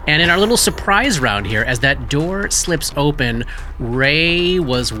 And in our little surprise round here, as that door slips open, Ray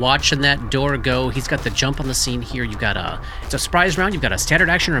was watching that door go. He's got the jump on the scene here. It's a surprise round. You've got a standard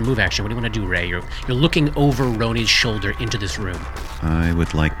action or a move action. What do you want to do, Ray? You're looking over Roni's shoulder into this room. I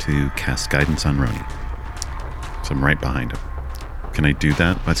would like to cast guidance on Roni. So I'm right behind him. Can I do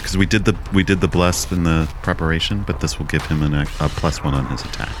that? That's because we did the bless in the preparation, but this will give him a +1 on his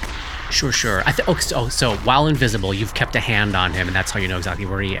attack. Sure. So while invisible, you've kept a hand on him, and that's how you know exactly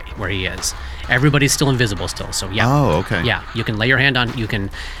where he is. Everybody's still invisible still, so yeah. Oh, okay. Yeah, you can lay your hand on, you can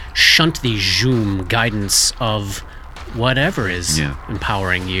shunt the zoom guidance of whatever is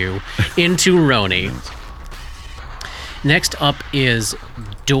empowering you into Roni. Next up is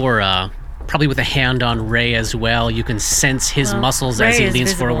Dora, probably with a hand on Ray as well. You can sense his muscles as he Ray is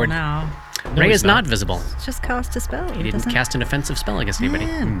leans visible forward. now. Ray is not visible. Just cast a spell. He didn't cast an offensive spell against anybody.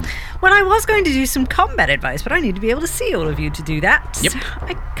 Well, I was going to do some combat advice, but I need to be able to see all of you to do that. Yep. So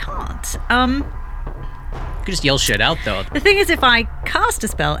I can't. You could just yell shit out, though. The thing is, if I cast a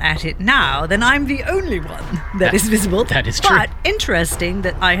spell at it now, then I'm the only one that is visible. that is true. But interesting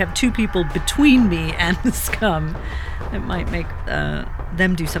that I have two people between me and the scum. It might make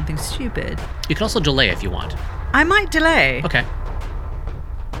them do something stupid. You can also delay if you want. I might delay. Okay.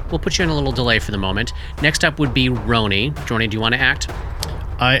 We'll put you in a little delay for the moment. Next up would be Roni. Roni, do you want to act?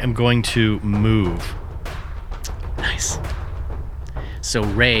 I am going to move. Nice. So,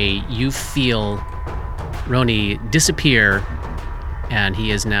 Ray, you feel Roni disappear, and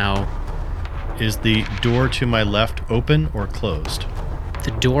he is now... Is the door to my left open or closed?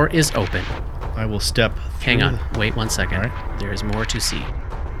 The door is open. I will step through. Hang on. Wait 1 second. All right. There is more to see.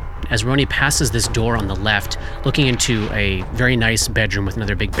 As Roni passes this door on the left, looking into a very nice bedroom with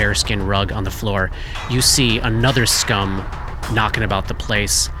another big bearskin rug on the floor, you see another scum knocking about the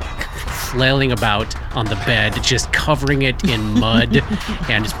place, flailing about on the bed, just covering it in mud,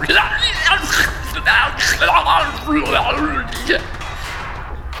 and just...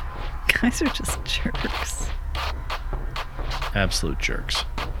 Guys are just jerks. Absolute jerks.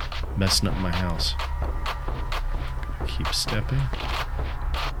 Messing up my house. Keep stepping.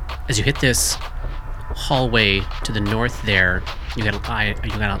 As you hit this hallway to the north there, you got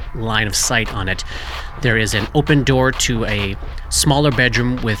a line of sight on it. There is an open door to a smaller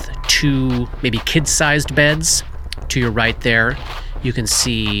bedroom with two maybe kid-sized beds. To your right there, you can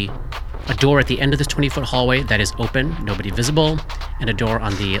see a door at the end of this 20-foot hallway that is open, nobody visible, and a door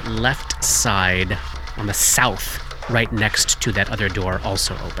on the left side, on the south, right next to that other door,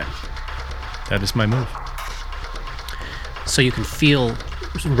 also open. That is my move. So you can feel,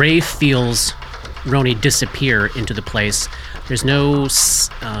 Ray feels Roni disappear into the place. There's no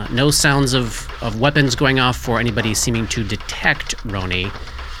sounds of weapons going off for anybody seeming to detect Roni.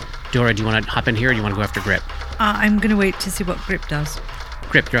 Dora, do you want to hop in here, or do you want to go after Grip? I'm going to wait to see what Grip does.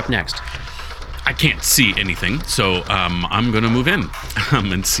 Grip, you're up next. I can't see anything, so I'm gonna move in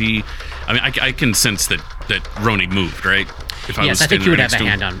and see. I mean, I can sense that Roni moved, right? If Yes, I think standing you would right have next a to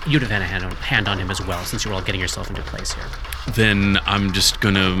him. hand on. You'd have had a hand on him as well, since you were all getting yourself into place here. Then I'm just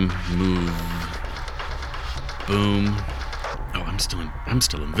gonna move. Boom. Oh, I'm still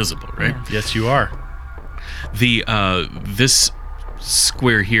invisible, right? Yes, you are. The this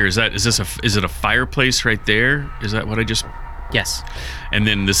square here is it a fireplace right there? Is that what I just? Yes, And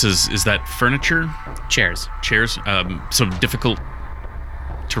then this is that furniture, chairs. chairs? So difficult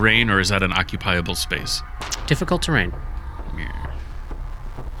terrain, or is that an occupiable space? Difficult terrain.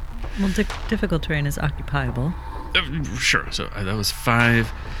 Well, difficult terrain is occupiable. Sure. So that was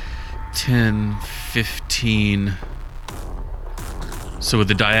 5, 10, 15. So with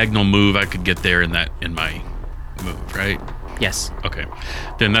the diagonal move, I could get there in my move, right? Yes. Okay.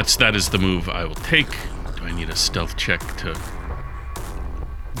 Then that is the move I will take. Do I need a stealth check to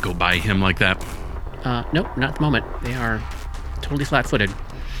go by him like that? Nope, not at the moment. They are totally flat-footed.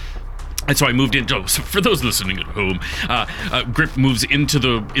 And so I moved into. So for those listening at home, Grip moves into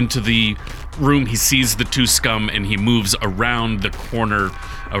the room. He sees the two scum, and he moves around the corner,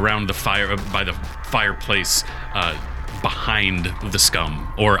 around the fire by the fireplace, behind the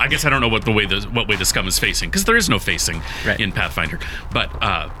scum. Or I guess I don't know what way the scum is facing, because there is no facing Right. in Pathfinder. But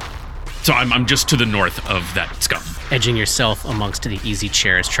So I'm just to the north of that scum. Edging yourself amongst the easy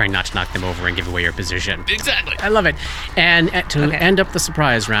chairs, trying not to knock them over and give away your position. Exactly. I love it. And to Okay. end up the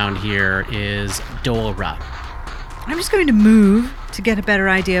surprise round here is Dora. I'm just going to move to get a better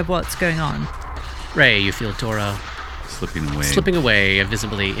idea of what's going on. Ray, you feel Dora Slipping away.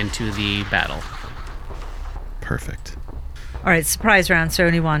 visibly into the battle. Perfect. All right, surprise round, so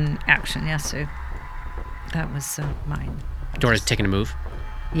only one action. Yes, so that was mine. Dora's taking a move.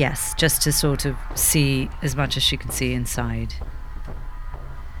 Yes, just to sort of see as much as she can see inside.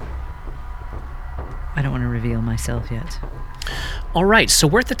 I don't want to reveal myself yet. All right, so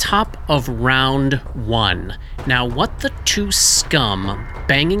we're at the top of round 1. Now, what the two scum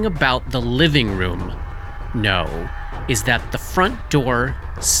banging about the living room know is that the front door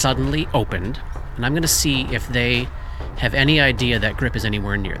suddenly opened, and I'm going to see if they have any idea that Grip is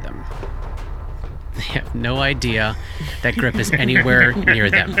anywhere near them. They have no idea that Grip is anywhere near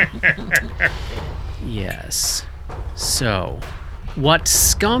them. Yes. So, what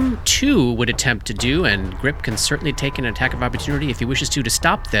Scum 2 would attempt to do, and Grip can certainly take an attack of opportunity if he wishes to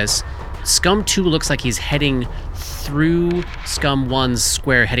stop this, Scum 2 looks like he's heading through Scum 1's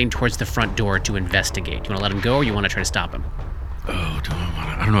square, heading towards the front door to investigate. You want to let him go, or you want to try to stop him? Oh,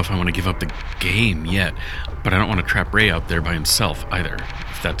 I don't know if I want to give up the game yet, but I don't want to trap Ray out there by himself either.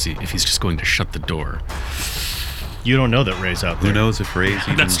 If he's just going to shut the door. You don't know that Ray's out there. Who knows if Ray's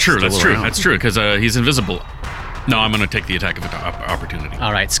even That's true. still around. That's true. Because he's invisible. No, I'm going to take the attack of opportunity.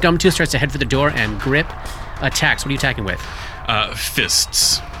 All right, Scum 2 starts to head for the door, and Grip attacks. What are you attacking with?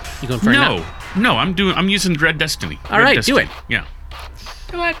 Fists. You going for a nut? No. I'm using Dread Destiny. All right, do it. Yeah.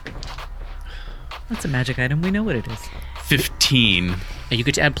 Do it. That's a magic item. We know what it is. 15. And you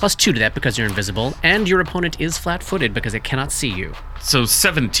get to add +2 to that because you're invisible, and your opponent is flat-footed because it cannot see you. So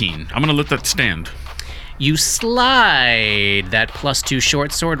 17. I'm going to let that stand. You slide that +2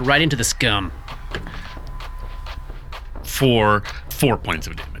 short sword right into the scum. For 4 points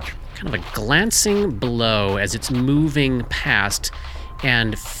of damage. Kind of a glancing blow as it's moving past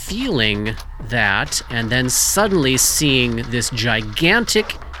and feeling that, and then suddenly seeing this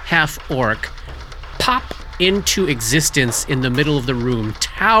gigantic half-orc pop into existence in the middle of the room,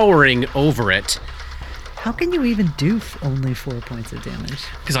 towering over it. How can you even do only 4 points of damage?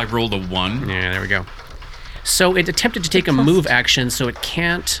 Because I rolled a 1. Yeah, there we go. So it attempted to take a move action, so it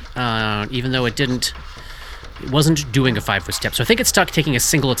can't, even though it wasn't doing a 5-foot step. So I think it's stuck taking a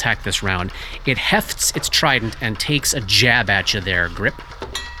single attack this round. It hefts its trident and takes a jab at you there, Grip.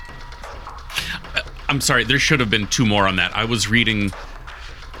 I'm sorry, there should have been 2 more on that. I was reading,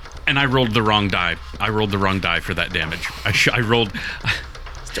 and I rolled the wrong die. I rolled the wrong die for that damage. I rolled...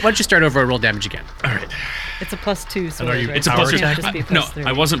 Why don't you start over and roll damage again? All right. It's a +2, so It's a plus 2. Just be No, +3.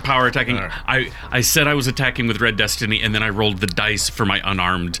 I wasn't power attacking. I said I was attacking with Red Destiny, and then I rolled the dice for my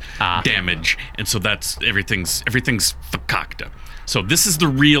unarmed damage, and so that's everything's fakakta. So this is the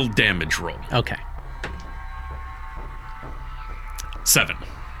real damage roll. Okay. 7.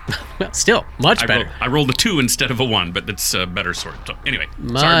 Well, still, much better. I rolled a 2 instead of a 1, but that's a better sword. So anyway,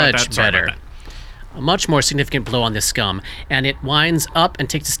 Much sorry about that. better. Sorry about that. A much more significant blow on this scum, and it winds up and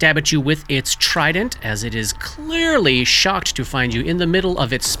takes a stab at you with its trident, as it is clearly shocked to find you in the middle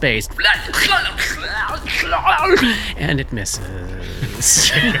of its space. And it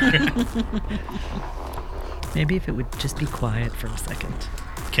misses. Maybe if it would just be quiet for a second.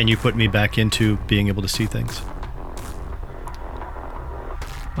 Can you put me back into being able to see things?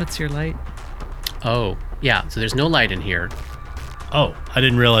 What's your light? Oh, yeah, so there's no light in here. Oh, I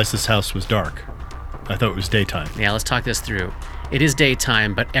didn't realize this house was dark. I thought it was daytime. Yeah, let's talk this through. It is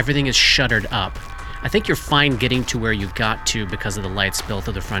daytime, but everything is shuttered up. I think you're fine getting to where you've got to because of the light spill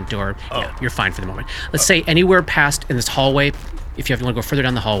through the front door. Yeah, you're fine for the moment. Let's say anywhere past in this hallway, if you want to go further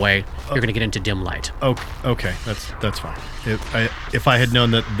down the hallway, you're going to get into dim light. Oh, okay, that's fine. If I had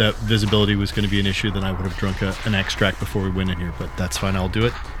known that visibility was going to be an issue, then I would have drunk an extract before we went in here. But that's fine. I'll do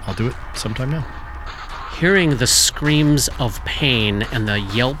it. I'll do it sometime now. Hearing the screams of pain and the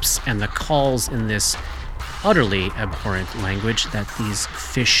yelps and the calls in this utterly abhorrent language that these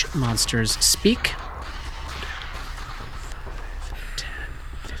fish monsters speak. 5, 10,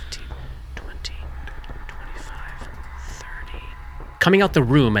 15, 20, 25, 30. Coming out the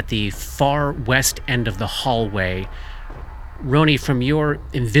room at the far west end of the hallway, Roni, from your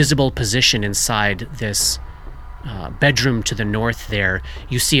invisible position inside this bedroom to the north there,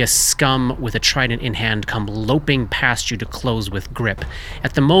 you see a scum with a trident in hand come loping past you to close with Grip.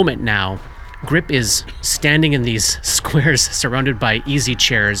 At the moment now, Grip is standing in these squares surrounded by easy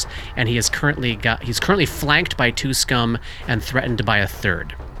chairs, and he's currently flanked by 2 scum and threatened by a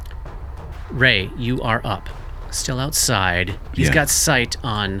 3rd. Ray, you are up. Still outside. He's Yeah. got sight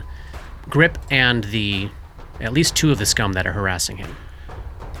on Grip and at least 2 of the scum that are harassing him.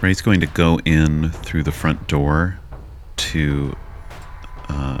 Ray's going to go in through the front door to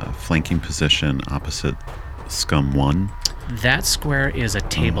flanking position opposite Scum 1. That square is a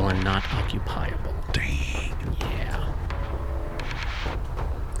table and not occupiable. Dang. Yeah.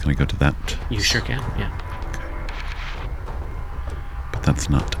 Can I go to that? You sure can, yeah. But that's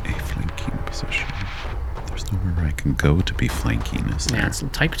not a flanking position. There's nowhere where I can go to be flanking, is there? Yeah, it's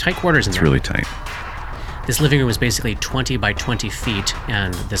tight quarters in It's there. really tight. This living room is basically 20 by 20 feet,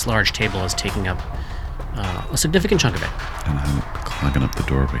 and this large table is taking up a significant chunk of it. And I'm clogging up the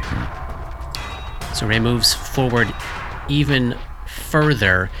doorway here. So Ray moves forward even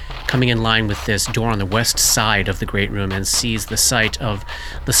further, coming in line with this door on the west side of the great room, and sees the sight of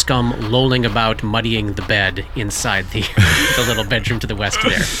the scum lolling about, muddying the bed inside the little bedroom to the west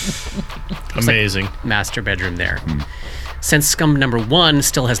there. Amazing. Master bedroom there. Since scum number 1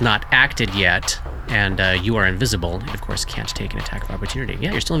 still has not acted yet, and you are invisible, it of course can't take an attack of opportunity.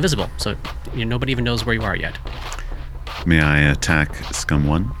 Yeah, you're still invisible, so nobody even knows where you are yet. May I attack Scum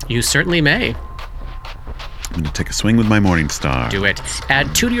 1? You certainly may. I'm going to take a swing with my Morning Star. Do it.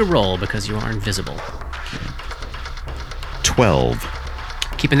 Add 2 to your roll because you are invisible. 12.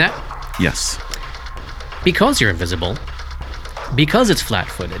 Keeping that? Yes. Because you're invisible, because it's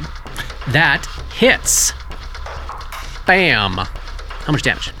flat-footed, that hits. Bam. How much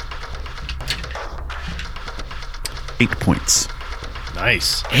damage? 8 points.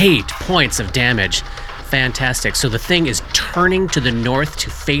 Nice. 8 points of damage. Fantastic. So the thing is turning to the north to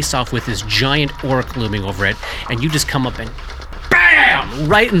face off with this giant orc looming over it, and you just come up and BAM!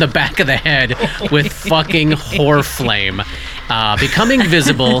 Right in the back of the head with fucking Horflame, becoming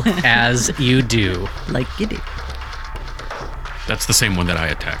visible as you do. Like you do. That's the same one that I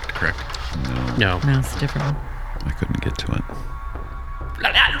attacked, correct? No. No, it's a different one. I couldn't get to it.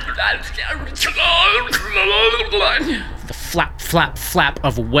 The flap, flap, flap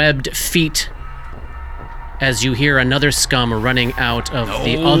of webbed feet as you hear another scum running out of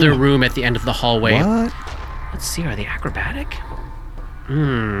the other room at the end of the hallway. What? Let's see, are they acrobatic?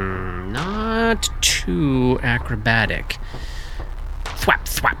 Not too acrobatic. Thwap,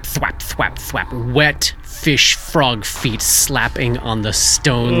 thwap, thwap, thwap, thwap. Wet fish frog feet slapping on the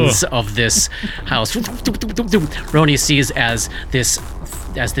stones of this house. Roni sees as this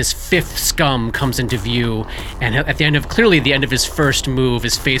 5th scum comes into view, and at the end of his first move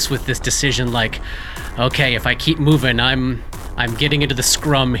is faced with this decision like, okay, if I keep moving, I'm getting into the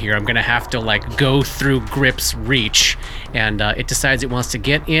scrum here. I'm gonna have to go through Grip's reach, and it decides it wants to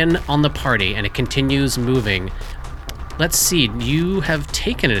get in on the party, and it continues moving. Let's see, you have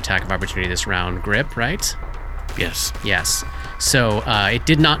taken an attack of opportunity this round, Grip, right? Yes. Yes. So it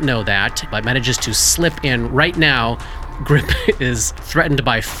did not know that, but manages to slip in right now. Grip is threatened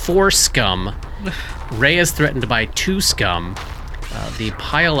by 4 scum. Ray is threatened by 2 scum. The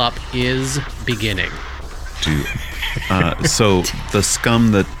pile-up is beginning. So the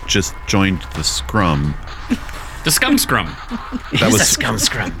scum that just joined the scrum. The scum scrum. That was a scum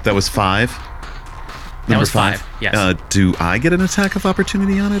scrum. That was 5? That was 5, yes. Do I get an attack of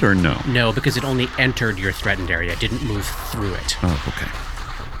opportunity on it or no? No, because it only entered your threatened area. It didn't move through it. Oh, okay.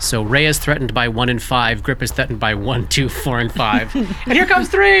 So Ray is threatened by 1 and 5. Grip is threatened by 1, 2, 4, and 5. And here comes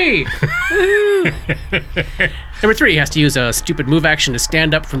 3! Number 3 has to use a stupid move action to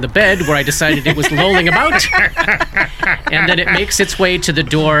stand up from the bed where I decided it was lolling about. And then it makes its way to the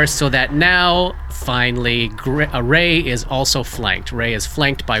door so that now, finally, Ray is also flanked. Ray is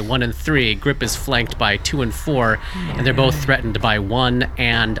flanked by 1 and 3. Grip is flanked by 2 and 4. And they're both threatened by 1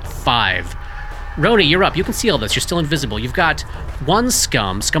 and 5. Roni, you're up. You can see all this. You're still invisible. You've got 1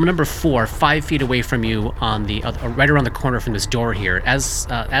 scum number 4, 5 feet away from you on the right around the corner from this door here. As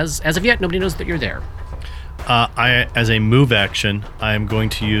of yet, nobody knows that you're there. As a move action, I am going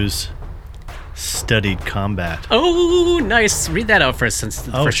to use studied combat. Oh, nice. Read that out for us since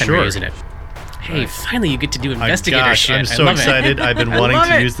the first time you're sure. using it. Hey, finally you get to do investigator shit. I'm so excited. I've been wanting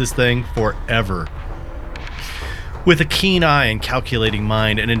to use this thing forever. With a keen eye and calculating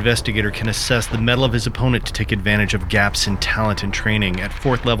mind, an investigator can assess the mettle of his opponent to take advantage of gaps in talent and training. At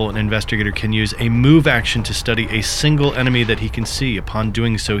 4th level, an investigator can use a move action to study a single enemy that he can see. Upon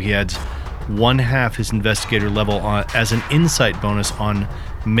doing so, he adds 1/2 his investigator level as an insight bonus on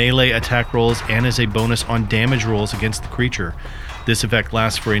melee attack rolls and as a bonus on damage rolls against the creature. This effect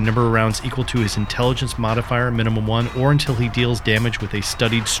lasts for a number of rounds equal to his intelligence modifier, minimum 1, or until he deals damage with a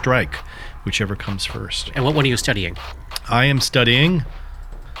studied strike, whichever comes first. And what one are you studying? I am studying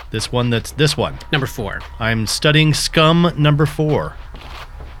this one. Number 4. I'm studying scum number 4.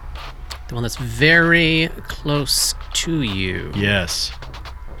 The one that's very close to you. Yes.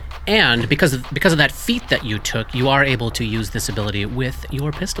 And because of that feat that you took, you are able to use this ability with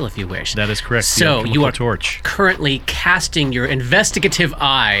your pistol if you wish. That is correct. So you are torch. currently casting your investigative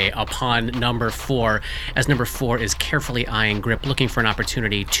eye upon number 4, as number 4 is carefully eyeing Grip, looking for an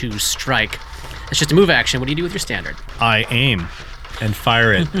opportunity to strike. It's just a move action. What do you do with your standard? I aim and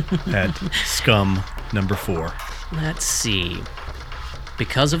fire it at scum number 4. Let's see.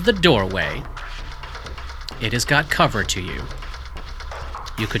 Because of the doorway, it has got cover to you.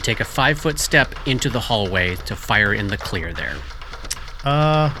 You could take a 5-foot step into the hallway to fire in the clear there.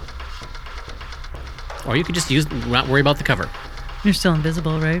 Or you could just not worry about the cover. You're still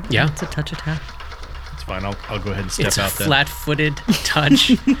invisible, right? Yeah. It's a touch attack. It's fine. I'll go ahead and step It's out a then. flat-footed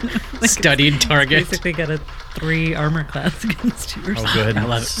touch, studied target. Basically got a 3 armor class against you or I'll something. go ahead I and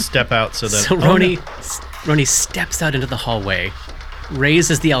love it. step out so that... So Roni steps out into the hallway,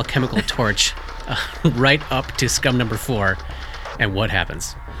 raises the alchemical torch right up to scum number 4, and what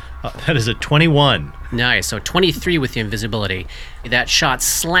happens? That is a 21. Nice. So 23 with the invisibility. That shot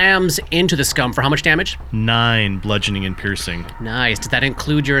slams into the scum for how much damage? 9 bludgeoning and piercing. Nice. Does that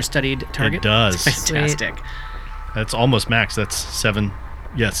include your studied target? It does. Fantastic. That's almost max. That's 7.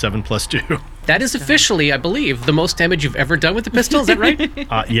 Yeah, 7 plus 2. That is officially, I believe, the most damage you've ever done with the pistol. Is that right?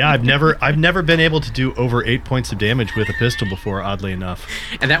 Yeah, I've never been able to do over 8 points of damage with a pistol before, oddly enough.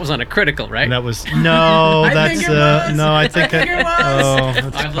 And that was on a critical, right? And that was no. I That's think it was. no. I think think it was. Oh,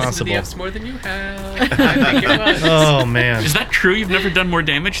 that's I've listened to the possible. Fs more than you have. I think it was. Oh man, Is that true? You've never done more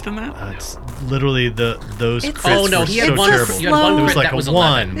damage than that? it's literally those It's- crits Oh, no, were he had so one- terrible. you had one It was crit like that was a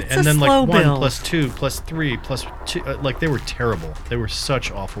 11. 1, It's and a then like slow 1 build. plus 2 plus 3 plus 2. Like they were terrible. They were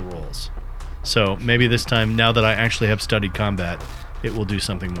such awful rolls. So maybe this time, now that I actually have studied combat, it will do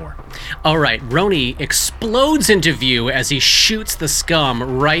something more. All right, Roni explodes into view as he shoots the scum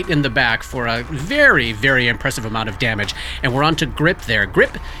right in the back for a very, very impressive amount of damage. And we're on to Grip there.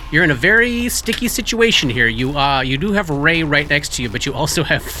 Grip, you're in a very sticky situation here. You do have Ray right next to you, but you also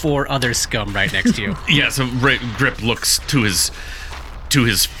have 4 other scum right next to you. Yeah, so Grip looks to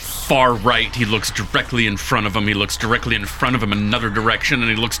his far right. He looks directly in front of him. He looks directly in front of him another direction, and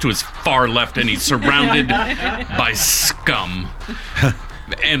he looks to his far left, and he's surrounded by scum.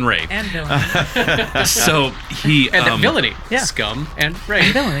 And Ray. And villain. So he... And the villainy. Yeah. Scum and Ray.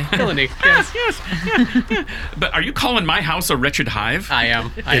 Villainy. Villainy, yes. Yes. But are you calling my house a wretched hive? I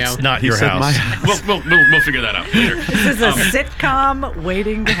am. It's not He your said house. my house. We'll figure that out later. This is a sitcom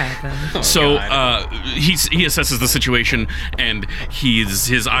waiting to happen. So he assesses the situation, and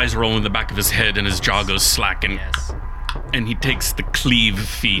his eyes roll in the back of his head, and his jaw goes slack, and he takes the cleave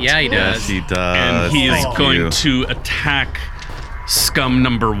feat. Yeah, he Yes, does. he does. And he is Thank going you. to attack scum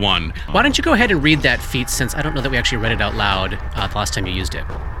number 1. Why don't you go ahead and read that feat, since I don't know that we actually read it out loud the last time you used it.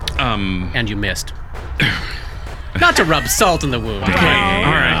 And you missed. Not to rub salt in the wound. Okay,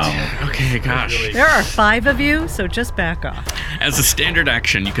 all right. Okay, gosh. There are 5 of you, so just back off. As a standard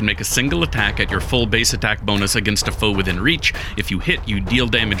action, you can make a single attack at your full base attack bonus against a foe within reach. If you hit, you deal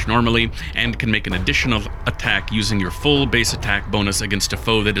damage normally, and can make an additional attack using your full base attack bonus against a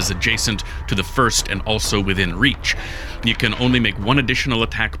foe that is adjacent to the first and also within reach. You can only make 1 additional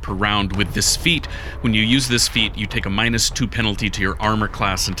attack per round with this feat. When you use this feat, you take a -2 penalty to your armor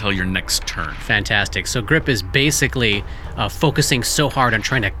class until your next turn. Fantastic. So Grip is basically focusing so hard on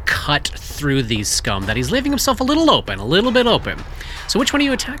trying to cut through these scum that he's leaving himself a little bit open. So which one are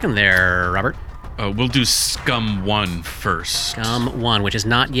you attacking there, Robert? We'll do scum 1 first. Scum 1, which has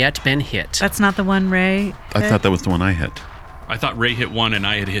not yet been hit. That's not the one Ray I hit? thought that was the one I hit. I thought Ray hit 1 and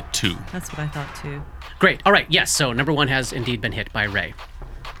I had hit 2. That's what I thought too. Great. All right. Yes. So number 1 has indeed been hit by Ray.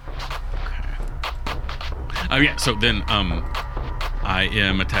 Yeah, so then I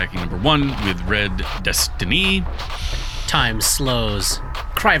am attacking number 1 with Red Destiny. Time slows.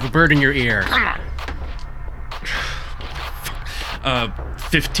 Cry of a bird in your ear.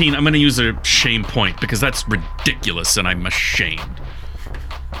 15. I'm going to use a shame point because that's ridiculous and I'm ashamed.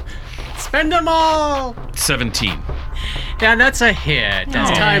 Spend them all. 17. Yeah, that's a hit. As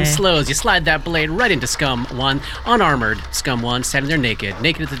Aw. time slows, you slide that blade right into Scum 1, unarmored Scum 1, standing there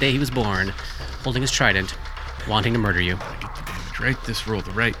naked as the day he was born, holding his trident, wanting to murder you. Get the damage right. This roll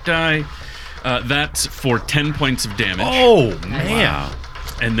the right die. That's for 10 points of damage. Oh man! Wow.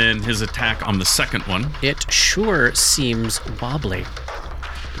 And then his attack on the second one. It sure seems wobbly.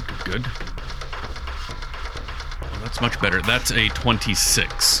 Good. Oh, that's much better. That's a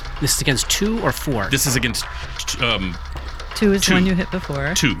 26. This is against 2 or 4? This is against 2 is Two. the one you hit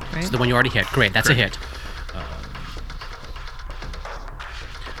before. 2. Right? the one you already hit. Great, that's a hit.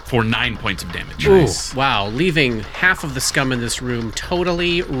 For 9 points of damage. Ooh, wow, leaving half of the scum in this room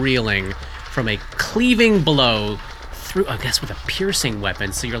totally reeling from a cleaving blow through, I guess with a piercing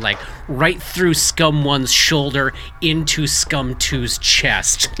weapon, so you're like right through Scum 1's shoulder into Scum 2's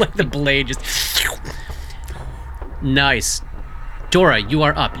chest. Like the blade just... Nice. Dora, you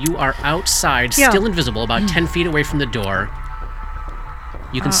are up. You are outside, still invisible, about 10 feet away from the door.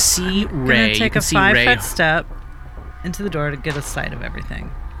 You can see Ray. I'm take a 5-foot step into the door to get a sight of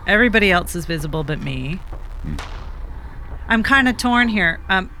everything. Everybody else is visible but me. I'm kind of torn here.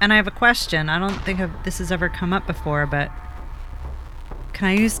 And I have a question. I don't think this has ever come up before, but can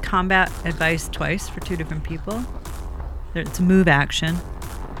I use combat advice twice for 2 different people? It's a move action.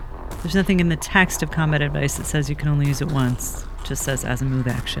 There's nothing in the text of combat advice that says you can only use it once. It just says as a move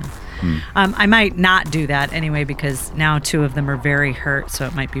action. I might not do that anyway because now 2 of them are very hurt, so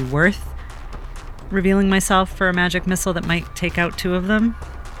it might be worth revealing myself for a magic missile that might take out 2 of them.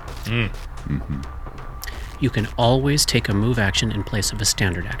 You can always take a move action in place of a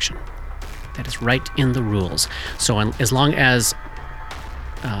standard action. That is right in the rules. So as long as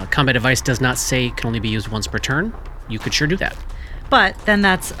combat advice does not say it can only be used once per turn, you could sure do that. But then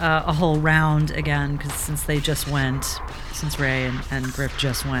that's a whole round again, because since they just went, since Ray and Grip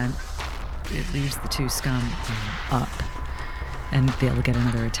just went, it leaves the 2 scum up and be able to get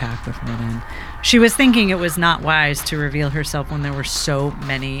another attack before then. She was thinking it was not wise to reveal herself when there were so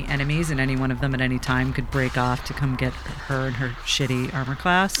many enemies and any one of them at any time could break off to come get her and her shitty armor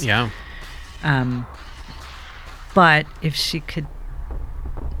class. Yeah. But if she could,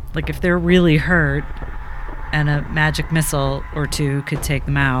 like if they're really hurt and a magic missile or 2 could take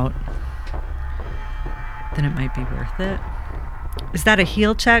them out, then it might be worth it. Is that a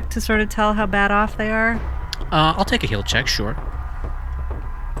heal check to sort of tell how bad off they are? I'll take a heal check, sure.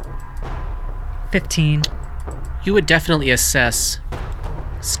 15. You would definitely assess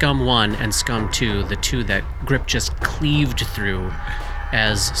Scum 1 and Scum 2, the 2 that Grip just cleaved through,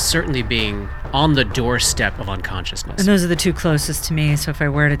 as certainly being on the doorstep of unconsciousness. And those are the 2 closest to me, so if I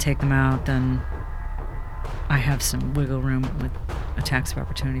were to take them out, then I have some wiggle room with attacks of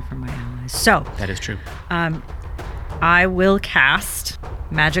opportunity from my allies. So that is true. I will cast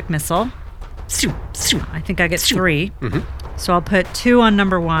Magic Missile. I think I get 3. So I'll put 2 on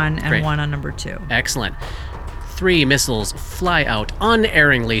number 1 and Great. 1 on number 2. Excellent. 3 missiles fly out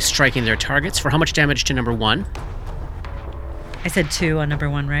unerringly, striking their targets. For how much damage to number 1? I said 2 on number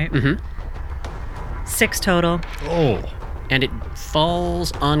 1, right? 6 total. Oh. And it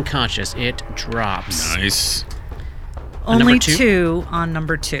falls unconscious. It drops. Nice. number Only 2? 2 on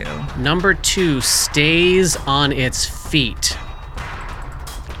number 2. Number 2 stays on its feet.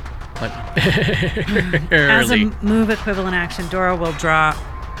 But As a early. move equivalent action, Dora will draw...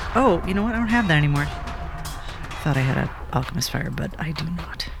 Oh, you know what? I don't have that anymore. I thought I had an Alchemist Fire, but I do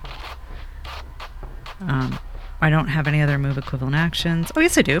not. I don't have any other move equivalent actions. Oh,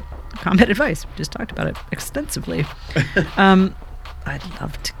 yes, I do. Combat Advice. We just talked about it extensively. I'd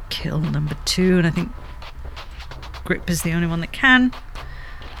love to kill number 2, and I think Grip is the only one that can.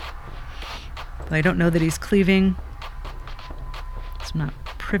 But I don't know that he's cleaving. So I'm not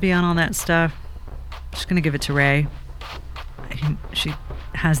privy on all that stuff. I'm just going to give it to Ray. She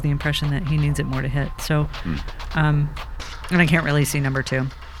has the impression that he needs it more to hit. So, and I can't really see number 2.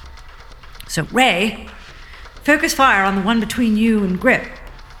 So, Ray, focus fire on the one between you and Grip.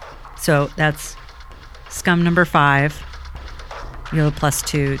 So that's Scum number 5. You'll have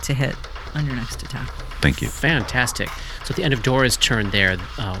 +2 to hit on your next attack. Thank you. Fantastic. So at the end of Dora's turn there,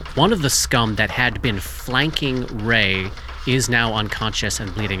 one of the scum that had been flanking Ray is now unconscious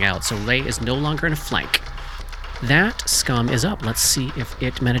and bleeding out. So Ray is no longer in a flank. That scum is up. Let's see if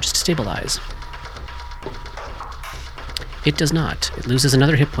it manages to stabilize. It does not. It loses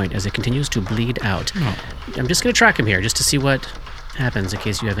another hit point as it continues to bleed out. Oh. I'm just going to track him here just to see what happens in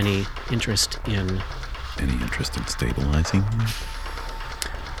case you have any interest in... Any interest in stabilizing?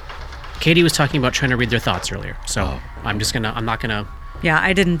 Katie was talking about trying to read their thoughts earlier, so I'm not gonna... Yeah,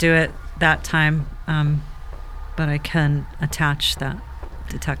 I didn't do it that time, but I can attach that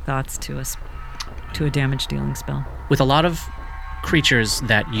detect thoughts to a damage dealing spell. With a lot of creatures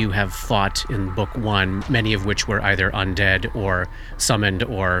that you have fought in Book 1, many of which were either undead or summoned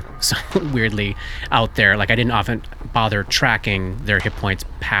or weirdly out there, like I didn't often bother tracking their hit points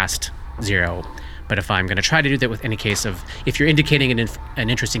past 0. But if I'm going to try to do that with any case of, if you're indicating an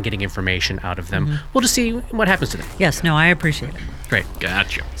interest in getting information out of them, we'll just see what happens to them. Yes, no, I appreciate it. Great.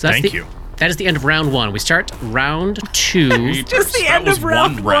 Gotcha. So that's Thank you. That is the end of round 1. We start round 2. Just the That end was of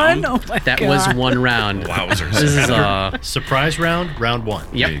round one round? 1? Oh my That God. was 1 round. Wowzers. This is Surprise round 1.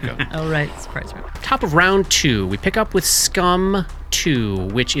 Yep. There you go. Oh, right. Surprise round. Top of round 2. We pick up with Scum 2,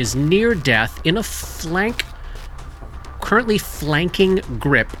 which is near death in a flank, currently flanking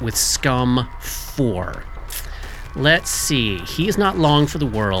Grip with Scum 4. Let's see. He's not long for the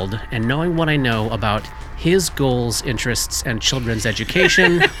world, and knowing what I know about his goals, interests, and children's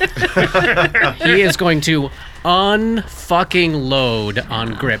education, he is going to unfucking load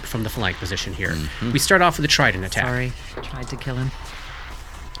on Grip from the flank position here. We start off with a trident attack. Sorry, tried to kill him.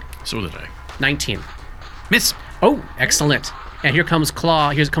 So did I. 19. Miss. Oh, excellent. And here comes Claw.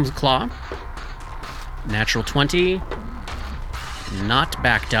 Here comes Claw. Natural 20. Not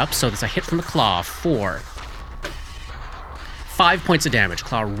backed up, so there's a hit from the Claw. 4. 5 points of damage.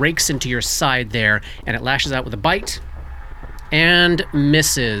 Claw rakes into your side there, and it lashes out with a bite. And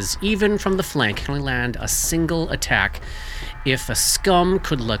misses. Even from the flank, can only land a single attack. If a scum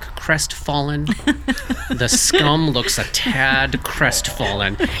could look crestfallen, the scum looks a tad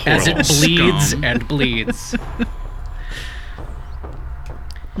crestfallen as it bleeds scum. and bleeds.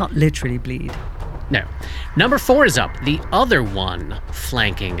 Not literally bleed. No. Number 4 is up. The other one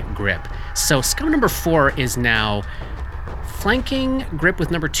flanking Grip. So scum number 4 is now flanking Grip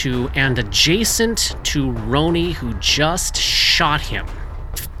with number 2 and adjacent to Roni, who just shot him.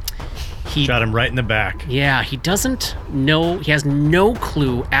 He Shot him right in the back. Yeah, he doesn't know, he has no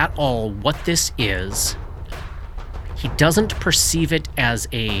clue at all what this is. He doesn't perceive it as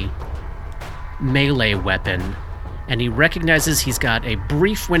a melee weapon, and he recognizes he's got a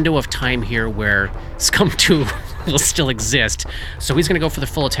brief window of time here where Scum 2 will still exist, so he's going to go for the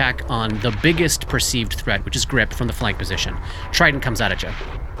full attack on the biggest perceived threat, which is Grip from the flank position. Trident comes out at you.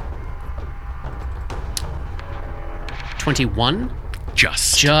 21?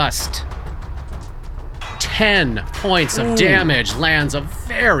 Just 10 points of damage. Lands a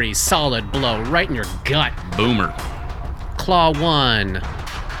very solid blow right in your gut. Boomer. Claw 1.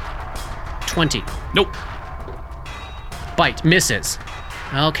 20. Nope. Bite. Misses.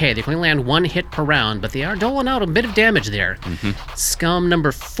 Okay, they can only land 1 hit per round, but they are doling out a bit of damage there. Scum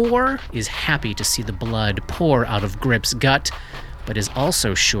number 4 is happy to see the blood pour out of Grip's gut, but is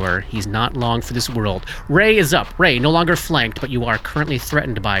also sure he's not long for this world. Ray is up. Ray, no longer flanked, but you are currently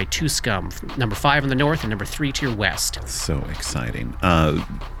threatened by 2 scum. Number 5 in the north and number 3 to your west. So exciting.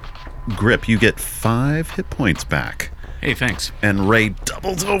 Grip, you get 5 hit points back. Hey, thanks. And Ray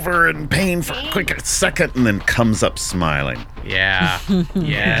doubles over in pain for a quick second and then comes up smiling. Yeah.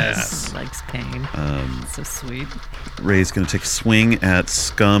 Yes. Likes pain. So sweet. Ray's going to take a swing at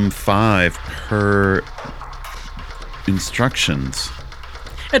Scum 5 per instructions.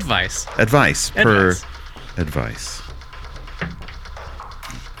 Advice. Per advice.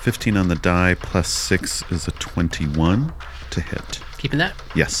 15 on the die plus 6 is a 21 to hit. Keeping that?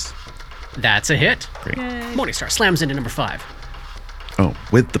 Yes. That's a hit. Great. Morningstar slams into number 5. Oh,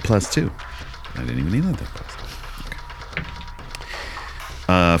 with the plus 2. I didn't even need that plus 2.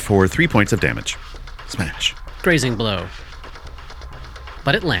 Okay. For 3 points of damage. Smash. Grazing blow.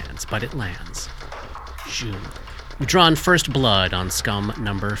 But it lands. Zoom. You've drawn first blood on scum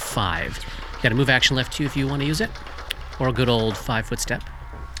number 5. You got a move action left to you if you want to use it. Or a good old 5-foot step.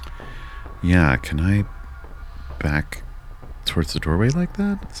 Yeah, can I back towards the doorway like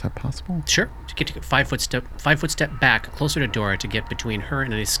that? Is that possible? Sure. To get to 5-foot step back closer to Dora to get between her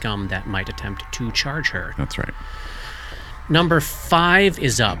and any scum that might attempt to charge her. That's right. Number 5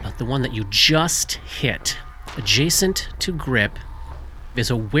 is up. The one that you just hit. Adjacent to Grip. Is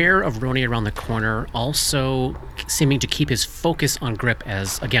aware of Roni around the corner, also seeming to keep his focus on Grip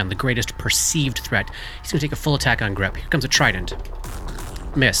as, again, the greatest perceived threat. He's going to take a full attack on Grip. Here comes a trident.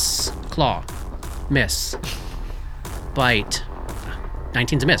 Miss. Claw. Miss. Bite.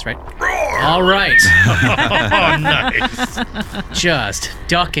 19's a miss, right? All right. Oh, nice. Just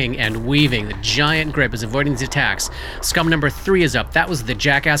ducking and weaving. The giant Grip is avoiding these attacks. Scum number 3 is up. That was the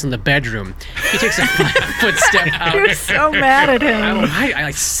jackass in the bedroom. He takes a 5-foot step out. You're so mad at him.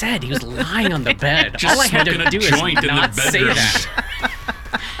 I said he was lying on the bed. Just All I had to smoking a do is joint in the not say bedroom.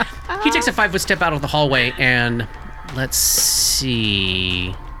 that. He takes a 5-foot step out of the hallway and let's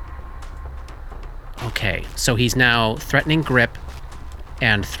see. Okay, so he's now threatening Grip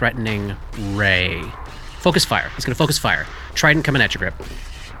and threatening Ray. Focus fire. He's going to focus fire. Trident coming at you, Grip.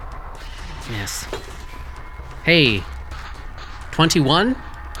 Yes. Hey. 21?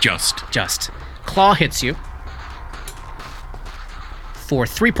 Just. Claw hits you for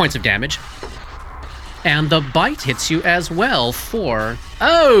 3 points of damage. And the bite hits you as well for,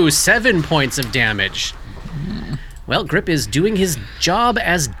 7 points of damage. Well, Grip is doing his job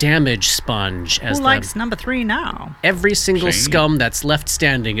as damage sponge. As Who likes number 3 now? every single Shame. scum that's left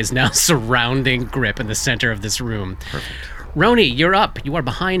standing is now surrounding Grip in the center of this room. Perfect. Roni, you're up. You are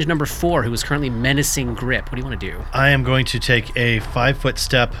behind number 4, who is currently menacing Grip. What do you want to do? I am going to take a 5-foot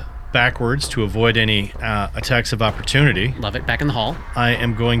step backwards to avoid any attacks of opportunity. Love it. Back in the hall. I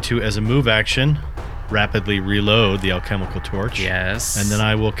am going to, as a move action, rapidly reload the alchemical torch. Yes. And then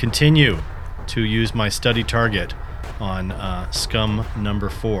I will continue to use my study target on scum number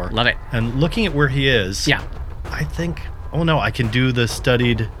 4. Love it. And looking at where he is, Yeah. I think, oh no, I can do the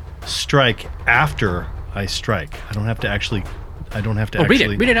studied strike after I strike. I don't have to actually. Read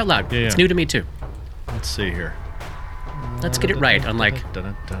it. Read it out loud. Yeah, It's yeah. new to me too. Let's see here. Let's get it right, unlike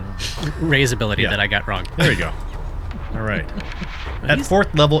Ray's ability that I got wrong. There we go. All right. At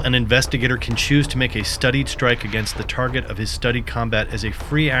 4th level, an investigator can choose to make a studied strike against the target of his studied combat as a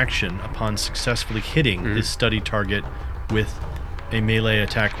free action upon successfully hitting his studied target with a melee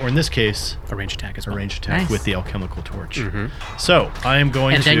attack, or in this case, A range attack as a well. ranged attack Nice. with the alchemical torch. So I am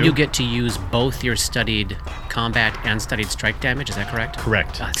going And to. then you get to use both your studied combat and studied strike damage. Is that correct?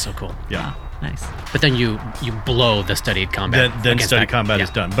 Correct. Oh, that's so cool. Yeah. Nice. But then you blow the studied combat. Then against studied that- combat yeah. is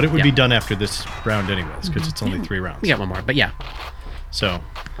done, but it would Yeah. be done after this round anyways, because it's only 3 rounds. We got one more, but yeah. So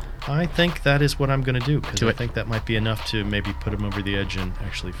I think that is what I'm going to do, because Do I it. think that might be enough to maybe put him over the edge and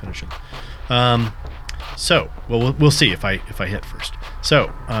actually finish him. We'll see if I hit first.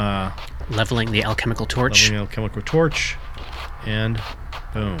 So Leveling the alchemical torch. leveling the alchemical torch, and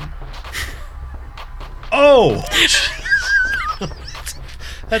boom. Oh.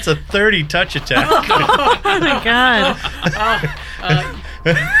 That's a 30 touch attack. Oh my god.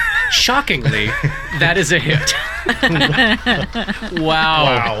 Shockingly, that is a hit.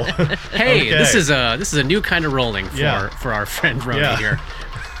 Wow. Wow. Hey, Okay. this is a new kind of rolling for Yeah. for our friend Rony Yeah. here.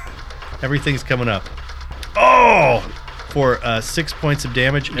 Everything's coming up. Oh! For 6 points of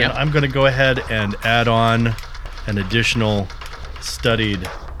damage. And Yep. I'm going to go ahead and add on an additional studied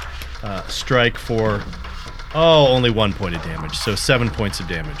strike for, only 1 point of damage. So 7 points of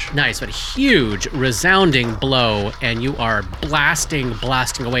damage. Nice, but huge, resounding blow, and you are blasting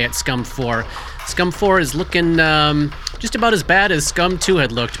away at Scum 4. Scum 4 is looking just about as bad as Scum 2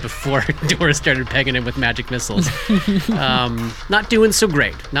 had looked before Doris started pegging him with magic missiles. Not doing so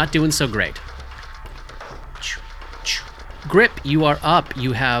great. Not doing so great. Grip, you are up.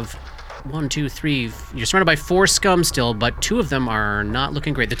 You have 1, 2, 3. You're surrounded by 4 scum still, but 2 of them are not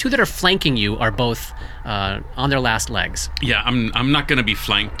looking great. The 2 that are flanking you are both on their last legs. Yeah, I'm not going to be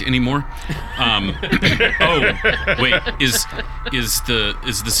flanked anymore. Oh, wait, is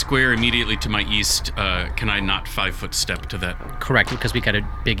the square immediately to my east? Can I not 5-foot step to that? Correct, because we got a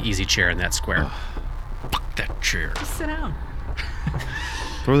big easy chair in that square. Fuck that chair. Sit down.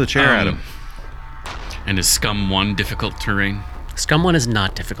 Throw the chair at him. And is Scum 1 difficult terrain? Scum 1 is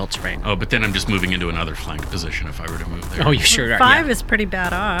not difficult terrain. Oh, but then I'm just moving into another flank position if I were to move there. Oh, you sure are. 5 yeah. is pretty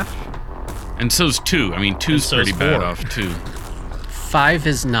bad off. And so's 2. I mean, 2's so's pretty bad 4. off, too. 5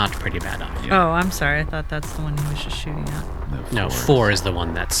 is not pretty bad off. Oh, I'm sorry. I thought that's the one he was just shooting at. No, 4 is the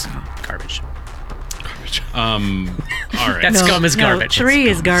one that's garbage. All right. That's Scum is garbage. 3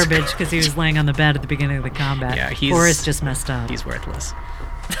 is garbage because he was laying on the bed at the beginning of the combat. Yeah, 4 is just messed up. He's worthless.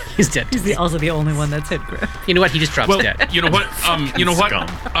 He's dead. He's also the only one that's hit Grip. You know what? He just drops Well, dead. you know what?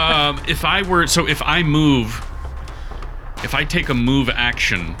 If I move, if I take a move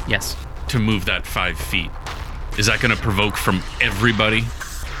action Yes. to move that 5 feet, is that going to provoke from everybody?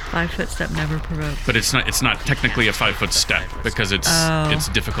 5-foot step never provoked. But it's not technically a 5-foot step because it's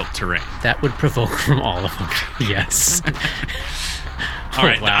difficult terrain. That would provoke from all of them. Yes. All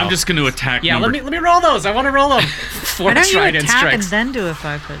right, wow. I'm just going to attack. Yeah, number let me roll those. I want to roll them. 4 Why don't you trident attack and strikes. then do a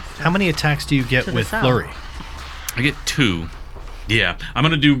 5-foot step? How many attacks do you get To the with south. Flurry? I get 2. Yeah, I'm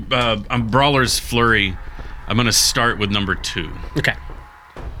going to do Brawler's Flurry. I'm going to start with number 2. Okay.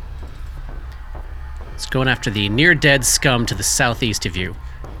 It's going after the near-dead scum to the southeast of you.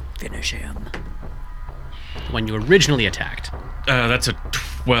 Finish him. When you originally attacked. That's a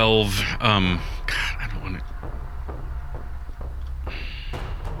 12. God, I don't want to.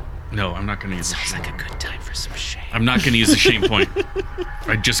 No, I'm not going to use. Sounds like a good time for some shame. I'm not going to use a shame point.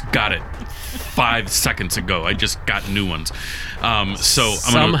 I just got it 5 seconds ago. I just got new ones. So I'm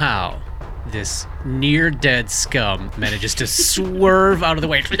Somehow, this near-dead scum manages to swerve out of the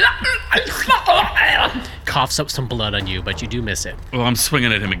way. Coughs up some blood on you, but you do miss it. Well, I'm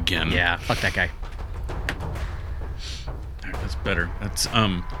swinging at him again. Yeah, fuck that guy. All right, that's better. That's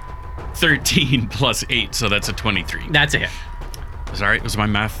 13 plus 8, so that's a 23. That's a hit. Is that right? Was my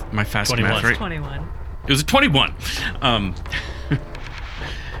fast 21. math right? 21. It was a 21.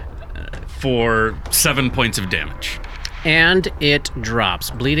 For 7 points of damage. And it drops,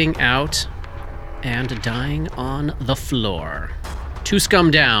 bleeding out and dying on the floor. 2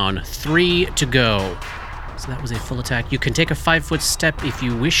 scum down, 3 to go. So that was a full attack. You can take a 5-foot step if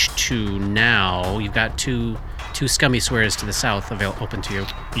you wish to now. You've got two scummy squares to the south open to you.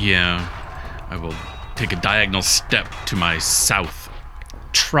 Yeah, I will take a diagonal step to my south.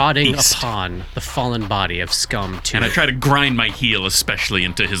 prodding East. upon the fallen body of Scum 2. And I try to grind my heel especially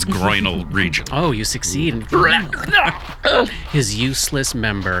into his groinal region. Oh, you succeed. His useless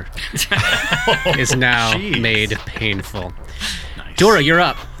member is now made painful. Nice. Dora, you're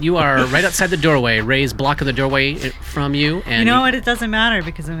up. You are right outside the doorway. Ray's blocking the doorway from you. And You know what? It doesn't matter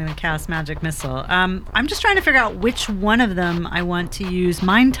because I'm going to cast Magic Missile. I'm just trying to figure out which one of them I want to use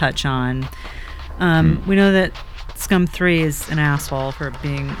Mind Touch on. We know that Scum 3 is an asshole for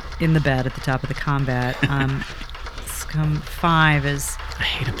being in the bed at the top of the combat. Scum 5 is... I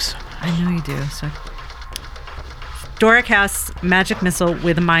hate him so much. I know you do. So Dora casts Magic Missile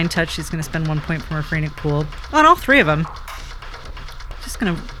with a Mind Touch. She's going to spend 1 point from her Phoenix pool on all 3 of them. Just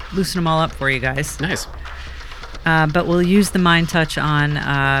going to loosen them all up for you guys. Nice. But we'll use the Mind Touch on...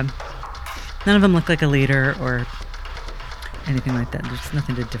 none of them look like a leader or anything like that. There's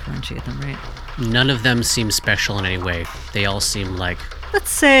nothing to differentiate them, right? None of them seem special in any way. They all seem like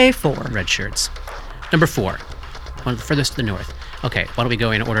Let's say 4. red shirts. Number 4. One of the furthest to the north. Okay, why don't we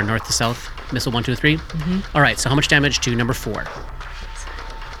go in order north to south? Missile 1, 2, 3? All right, so how much damage to number 4?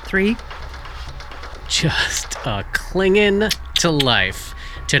 3. Just clinging to life.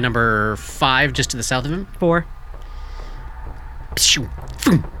 To number 5, just to the south of him. 4.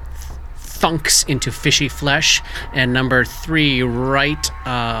 Thunks into fishy flesh. And number 3, right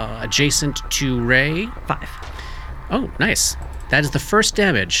adjacent to Ray. 5. Oh, nice. That is the first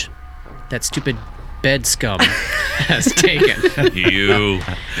damage that stupid bed scum has taken. You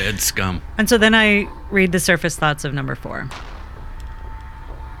dead scum. And so then I read the surface thoughts of number 4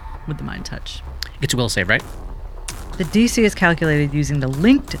 with the Mind Touch. It's a will save, right? The DC is calculated using the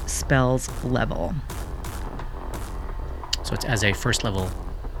linked spells level. So it's as a first level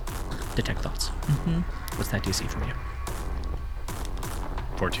detect thoughts. What's that DC from you?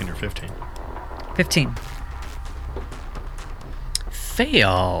 14 or 15. 15.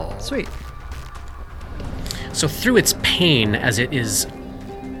 Fail. Sweet. So through its pain as it is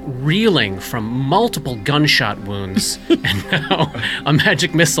reeling from multiple gunshot wounds and now a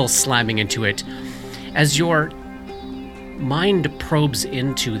magic missile slamming into it, as your mind probes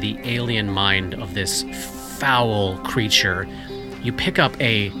into the alien mind of this foul creature, you pick up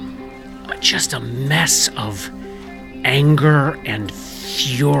just a mess of anger and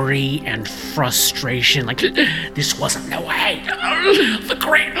fury and frustration. Like, this wasn't the way. The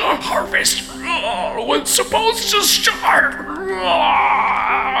great harvest was supposed to start.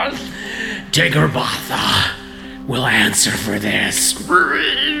 Dagobah will answer for this.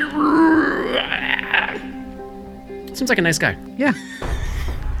 Seems like a nice guy. Yeah.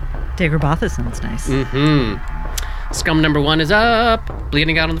 Dagobah sounds nice. Scum number 1 is up,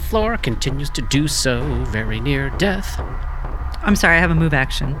 bleeding out on the floor, continues to do so, very near death. I'm sorry, I have a move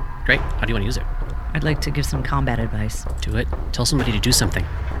action. Great. How do you want to use it? I'd like to give some combat advice. Do it. Tell somebody to do something.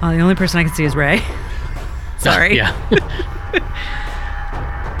 The only person I can see is Ray. Sorry. Yeah.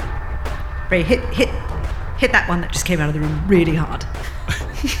 Ray, hit that one that just came out of the room really hard.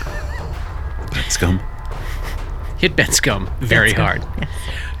 That scum. Hit bed scum very hard. Yes.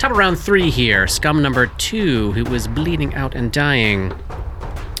 Top of round 3 here. Scum number 2, who was bleeding out and dying,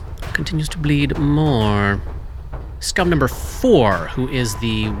 continues to bleed more. Scum number 4, who is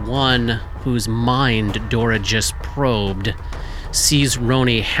the one whose mind Dora just probed, sees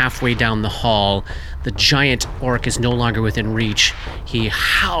Roni halfway down the hall. The giant orc is no longer within reach. He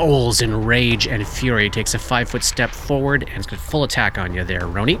howls in rage and fury, takes a 5-foot step forward, and is going to full attack on you there,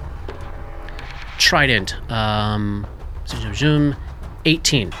 Roni. Trident.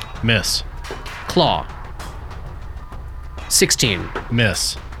 18. Miss. Claw. 16.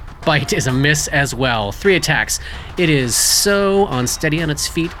 Miss. Bite is a miss as well. 3 attacks. It is so unsteady on its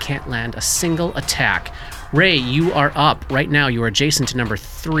feet, can't land a single attack. Ray, you are up. Right now, you are adjacent to number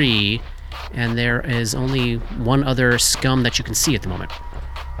 3, and there is only one other scum that you can see at the moment.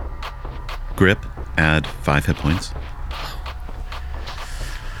 Grip, add 5 hit points.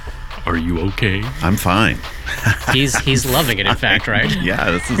 Are you okay? I'm fine. He's loving it, in fact, right?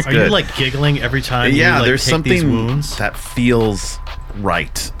 Yeah, this is Are good. you like giggling every time yeah, you like, there's take these something wounds? that feels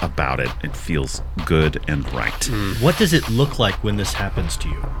right about it. It feels good and right. What does it look like when this happens to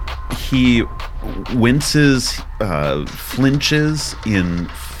you? He winces, flinches in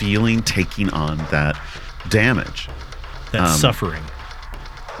taking on that damage. That suffering.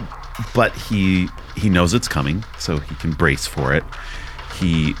 But he knows it's coming, so he can brace for it.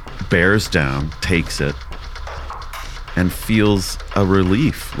 He bears down, takes it, and feels a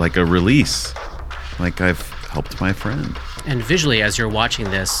relief, like a release, like I've helped my friend. And visually, as you're watching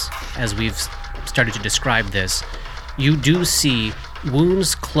this, as we've started to describe this, you do see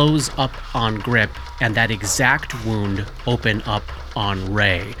wounds close up on Grip, and that exact wound open up on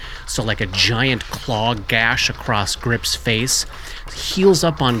Ray. So like a giant claw gash across Grip's face heals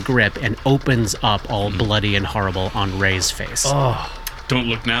up on Grip and opens up all bloody and horrible on Ray's face. Oh. Don't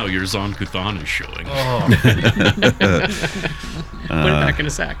look now, your Zon-Kuthon is showing. Put it back in a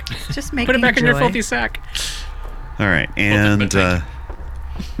sack. Just making Put it back in your joy. filthy sack. All right, and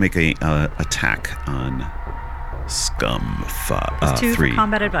make a attack on Scum. Two 3. for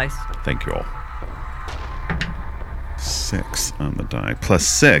combat advice. Thank you all. 6 on the die. Plus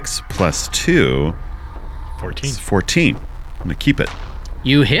 6 plus 2. 14. It's 14. I'm gonna keep it.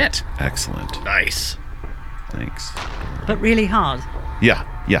 You hit. Excellent. Nice. Thanks. But really hard. Yeah.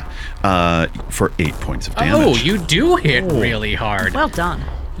 For 8 points of damage. Oh, you do hit really hard. Well done.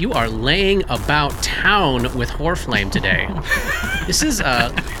 You are laying about town with Horflame today. This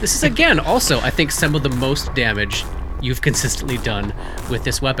is again also, I think, some of the most damage you've consistently done with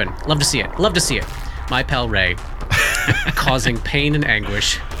this weapon. Love to see it. Love to see it. My pal Ray, causing pain and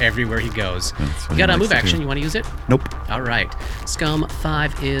anguish everywhere he goes. You got a move action. You want to use it? Nope. All right. Scum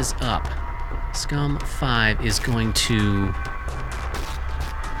 5 is up. Scum 5 is going to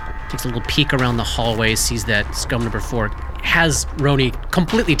takes a little peek around the hallway, sees that Scum number 4 has Roni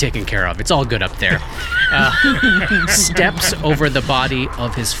completely taken care of. It's all good up there. Steps over the body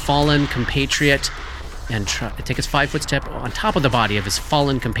of his fallen compatriot and take his 5-foot step on top of the body of his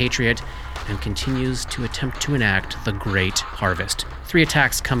fallen compatriot and continues to attempt to enact the Great Harvest. 3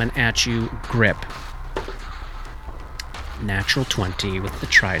 attacks coming at you. Grip. Natural 20 with the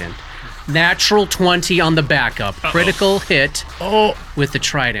trident. Natural 20 on the backup. Critical hit with the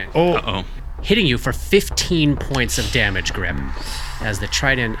trident. Uh-oh. Hitting you for 15 points of damage, Grip, as the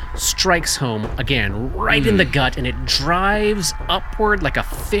trident strikes home again, right in the gut, and it drives upward like a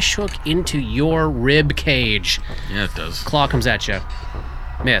fishhook into your rib cage. Yeah, it does. Claw comes at you.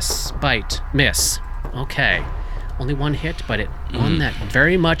 Miss. Bite. Miss. Okay. Only 1 hit, but one that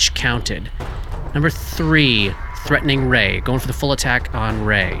very much counted. Number 3, threatening Ray. Going for the full attack on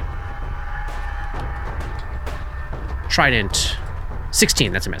Ray. Trident.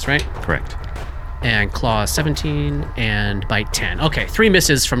 16, that's a miss, right? Correct. And claw 17 and bite 10. Okay, 3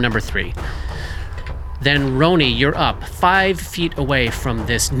 misses from number 3. Then Roni, you're up 5 feet away from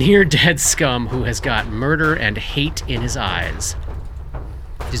this near-dead scum who has got murder and hate in his eyes.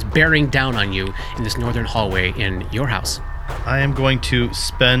 He's bearing down on you in this northern hallway in your house. I am going to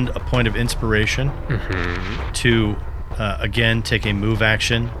spend a point of inspiration to, again, take a move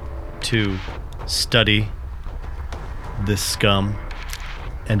action to study this scum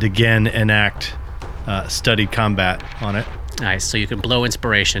and again enact studied combat on it. Nice, so you can blow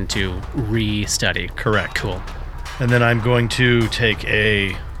inspiration to re-study. Correct. Cool. And then I'm going to take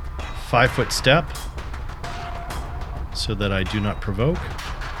a 5-foot step so that I do not provoke.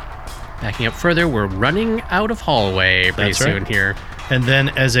 Backing up further, we're running out of hallway pretty That's right. soon here. And then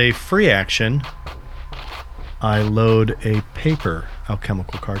as a free action, I load a paper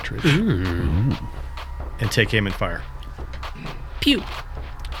alchemical cartridge and take aim and fire. Pew!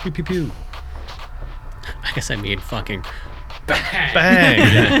 Pew, pew, pew. I guess I mean fucking Bang!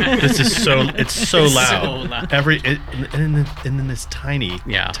 Yeah. This is it's so loud. So loud. In this tiny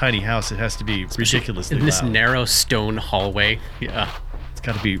house, it has to be ridiculously in this loud. narrow stone hallway. Yeah. It's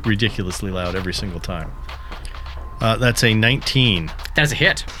got to be ridiculously loud every single time. That's a 19. That is a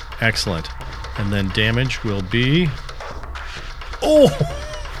hit. Excellent. And then damage will be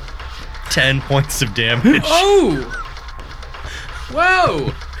 10 points of damage. Oh!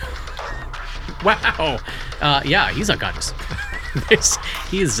 Whoa! Wow. Yeah, he's unconscious.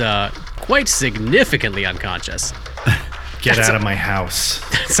 He's quite significantly unconscious. Get out of my house.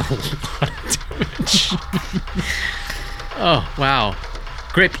 That's a lot of damage. Oh, wow.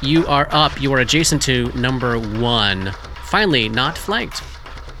 Grip, you are up. You are adjacent to number 1. Finally, not flanked.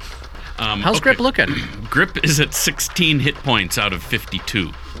 How's Grip looking? Grip is at 16 hit points out of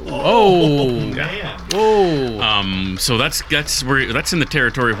 52. Oh. Whoa. So that's in the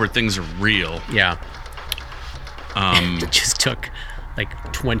territory where things are real. Yeah. It just took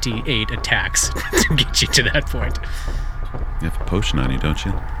like 28 attacks to get you to that point. You have a potion on you, don't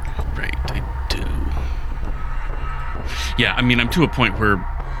you? Right, I do. Yeah, I mean, I'm to a point where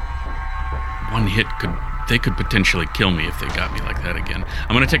one hit they could potentially kill me if they got me like that again.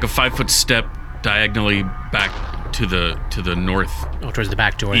 I'm going to take a 5-foot step diagonally back to the north. Oh, towards the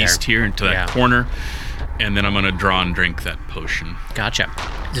back door east there. here into that corner, and then I'm going to draw and drink that potion. Gotcha.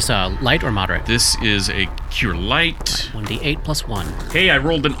 Is this light or moderate? This is a cure light. 1d8 plus 1. Hey, I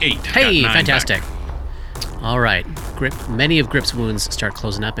rolled an 8. Hey, Got 9 fantastic. back. All right. Grip. Many of Grip's wounds start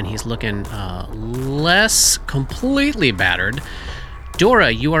closing up, and he's looking less completely battered.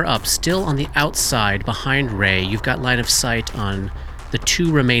 Dora, you are up, still on the outside behind Ray. You've got line of sight on the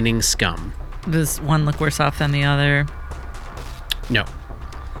 2 remaining scum. Does one look worse off than the other? No.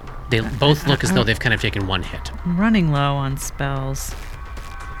 They both look as though they've kind of taken 1 hit. I'm running low on spells.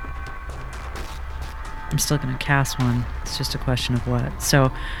 I'm still going to cast one. It's just a question of what.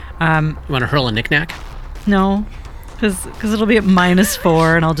 So, You want to hurl a knick-knack? no, because it'll be at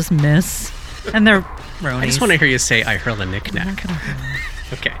 -4 and I'll just miss. And they're Ronies. I just want to hear you say, I hurl a I'm knick-knack. not gonna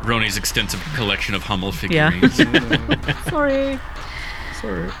hurl. Okay. Roni's extensive collection of Hummel Yeah. figurines. Sorry.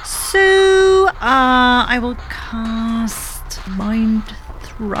 So, I will cast Mind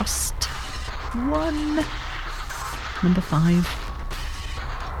Thrust 1. Number 5.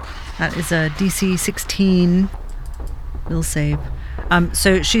 That is a DC 16. Will save.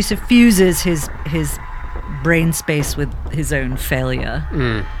 So she suffuses his brain space with his own failure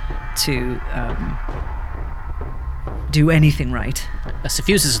to do anything right.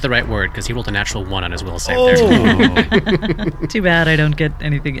 Suffuse is the right word because he rolled a natural 1 on his will save there. Too bad I don't get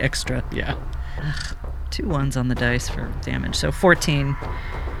anything extra. Yeah. 2 1s on the dice for damage, so 14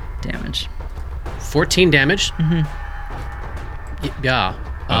 damage. 14 damage. Mm-hmm. Yeah.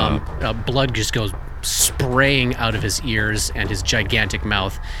 Blood just goes spraying out of his ears and his gigantic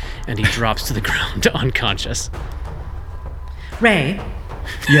mouth, and he drops to the ground unconscious. Ray,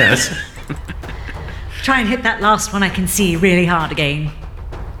 Yes. try and hit that last one I can see really hard again.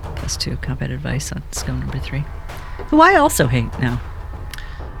 +2 combat advice on scum number 3, who I also hate now.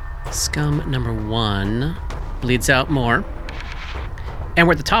 Scum number 1 bleeds out more. And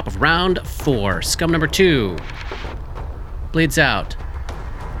we're at the top of round 4. Scum number 2 bleeds out.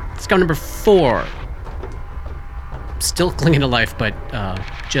 Scum number 4 still clinging to life, but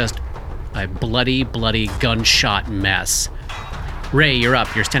just a bloody gunshot mess. Ray, you're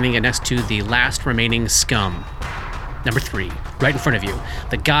up. You're standing next to the last remaining scum. Number 3, right in front of you.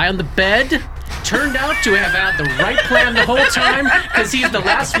 The guy on the bed turned out to have had the right plan the whole time because he's the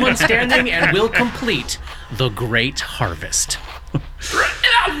last one standing and will complete the Great Harvest.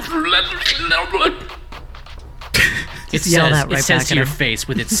 It yell that says, right it says back to at your him. face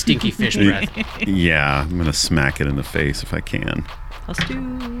with its stinky fish breath. Yeah, I'm gonna smack it in the face if I can.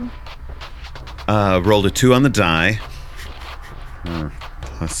 +2. Rolled a 2 on the die.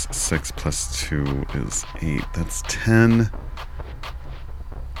 +6 +2 is 8. That's 10.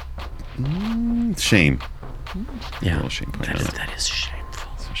 Shame. Yeah, Roll a shame point on it. that is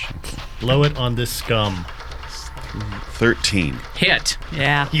shameful. That's shameful. Blow it on this scum. 13 Hit.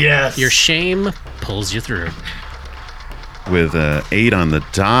 Yeah. Yes. Your shame pulls you through. with 8 on the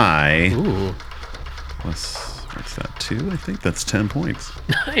die. Ooh, Plus, what's that? 2? I think that's 10 points.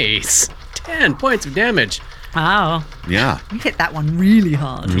 nice. 10 points of damage. Wow. Yeah, You hit that one really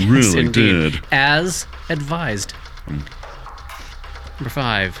hard. I Yes, really indeed. did. As advised. Number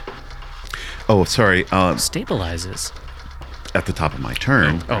 5 Oh, sorry. stabilizes. At the top of my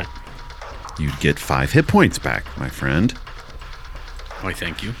turn, Oh, you'd get 5 hit points back, my friend. Why,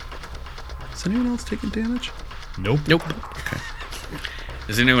 thank you. Is anyone else taking damage? Nope. nope.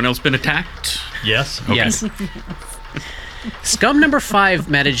 Has anyone else been attacked? Yes. Yes. Scum number 5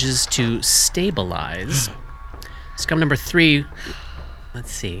 manages to stabilize. Scum number 3,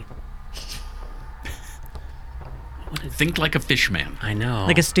 let's see. Think like a fish man. I know.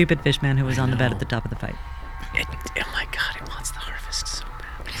 Like a stupid fish man who was on the bed at the top of the fight. Oh my god, it wants the harvest so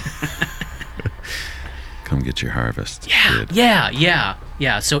bad. Come get your harvest. Yeah, kid.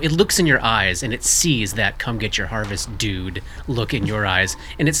 yeah. So it looks in your eyes and it sees that come get your harvest dude look in your eyes.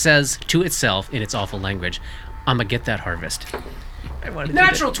 And it says to itself in its awful language, I'm gonna get that harvest.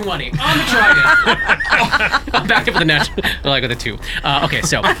 Natural 20 on the trident. I'm back up with the natural. Like with a 2. Okay,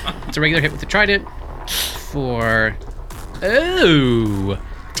 so it's a regular hit with the trident for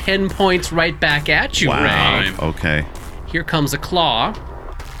 10 points right back at you, Wow. Ray. Okay. Here comes a claw.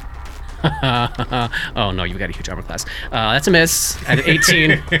 Oh no, you've got a huge armor class. That's a miss at an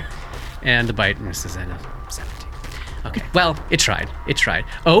 18. And the bite misses at a 17. Okay, well, it tried.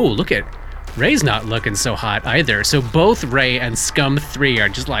 Oh, look at Ray's not looking so hot either. So both Ray and Scum 3 are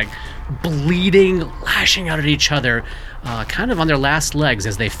just like bleeding, lashing out at each other, kind of on their last legs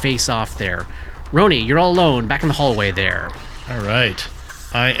as they face off there. Roni, you're all alone, back in the hallway there. All right.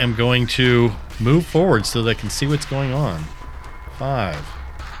 I am going to move forward so that I can see what's going on. 5,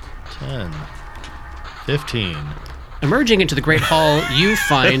 10, 15. Emerging into the Great Hall, you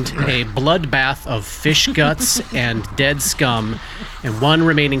find a bloodbath of fish guts and dead scum, and one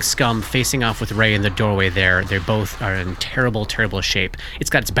remaining scum facing off with Ray in the doorway there. They both are in terrible, terrible shape. It's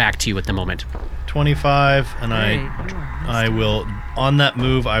got its back to you at the moment. 25, and I will, on that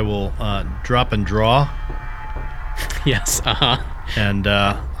move, I will drop and draw. Yes, And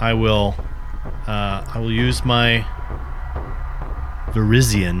I will use my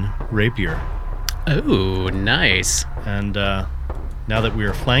Verizian rapier. Oh, nice. And now that we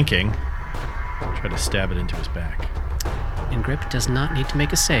are flanking, try to stab it into his back. And Grip does not need to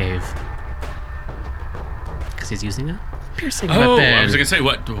make a save. Because he's using a piercing weapon. I was going to say,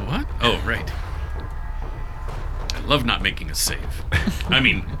 what? Oh, right. I love not making a save. I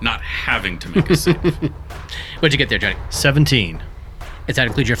mean, not having to make a save. What'd you get there, Johnny? 17. Does that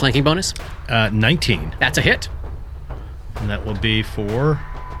include your flanking bonus? 19. That's a hit. And that will be for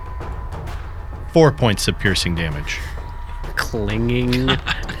 4 points of piercing damage. Clinging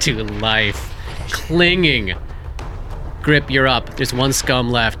to life. Clinging. Grip, you're up. There's one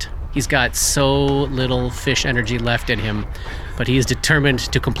scum left. He's got so little fish energy left in him, but he is determined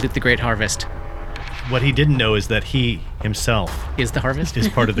to complete the Great Harvest. What he didn't know is that he himself Is the harvest? is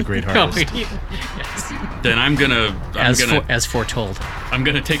part of the Great Harvest. Yes. Then I'm gonna As foretold. I'm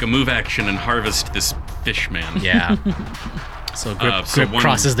gonna take a move action and harvest this fish man. Yeah. So Grip, So Grip one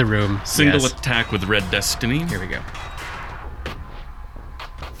crosses the room. Single Yes. attack with Red Destiny. Here we go.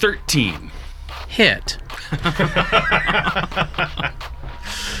 13. Hit.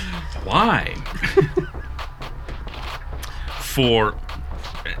 Why? For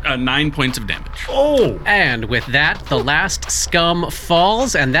 9 points of damage. Oh! And with that, the last scum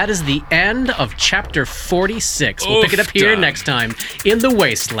falls, and that is the end of chapter 46. We'll pick it up here Oofta. next time in the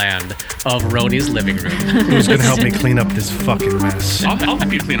wasteland of Roni's living room. Who's gonna help me clean up this fucking mess? I'll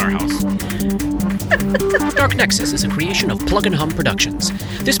help you clean our house. Dark Nexus is a creation of Plug and Hum Productions.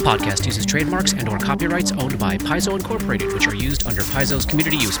 This podcast uses trademarks and/or copyrights owned by Paizo Incorporated, which are used under Paizo's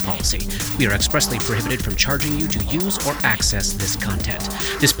community use policy. We are expressly prohibited from charging you to use or access this content.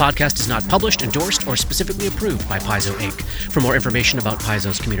 This podcast is not published, endorsed, or specifically approved by Paizo Inc. For more information about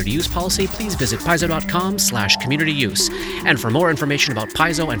Paizo's community use policy, please visit paizo.com/communityuse. And for more information about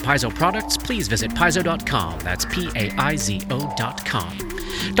Paizo and Paizo products, please visit paizo.com. That's PAIZO.com.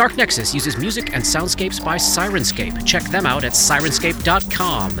 Dark Nexus uses music and soundscapes by Sirenscape. Check them out at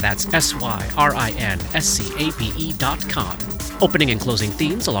sirenscape.com. That's SYRINSCAPE.com. Opening and closing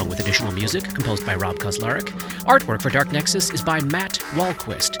themes, along with additional music, composed by Rob Kozlarek. Artwork for Dark Nexus is by Matt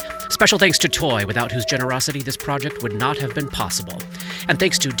Walquist. Special thanks to Toy, without whose generosity this project would not have been possible. And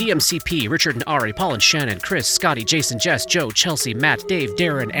thanks to DMCP, Richard and Ari, Paul and Shannon, Chris, Scotty, Jason, Jess, Joe, Chelsea, Matt, Dave,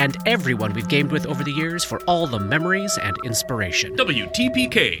 Darren, and everyone we've gamed with over the years for all the memories and inspiration.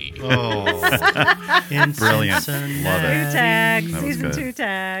 WTPK. Oh. Brilliant. Love it. Tag. That was Season good. 2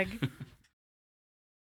 tag.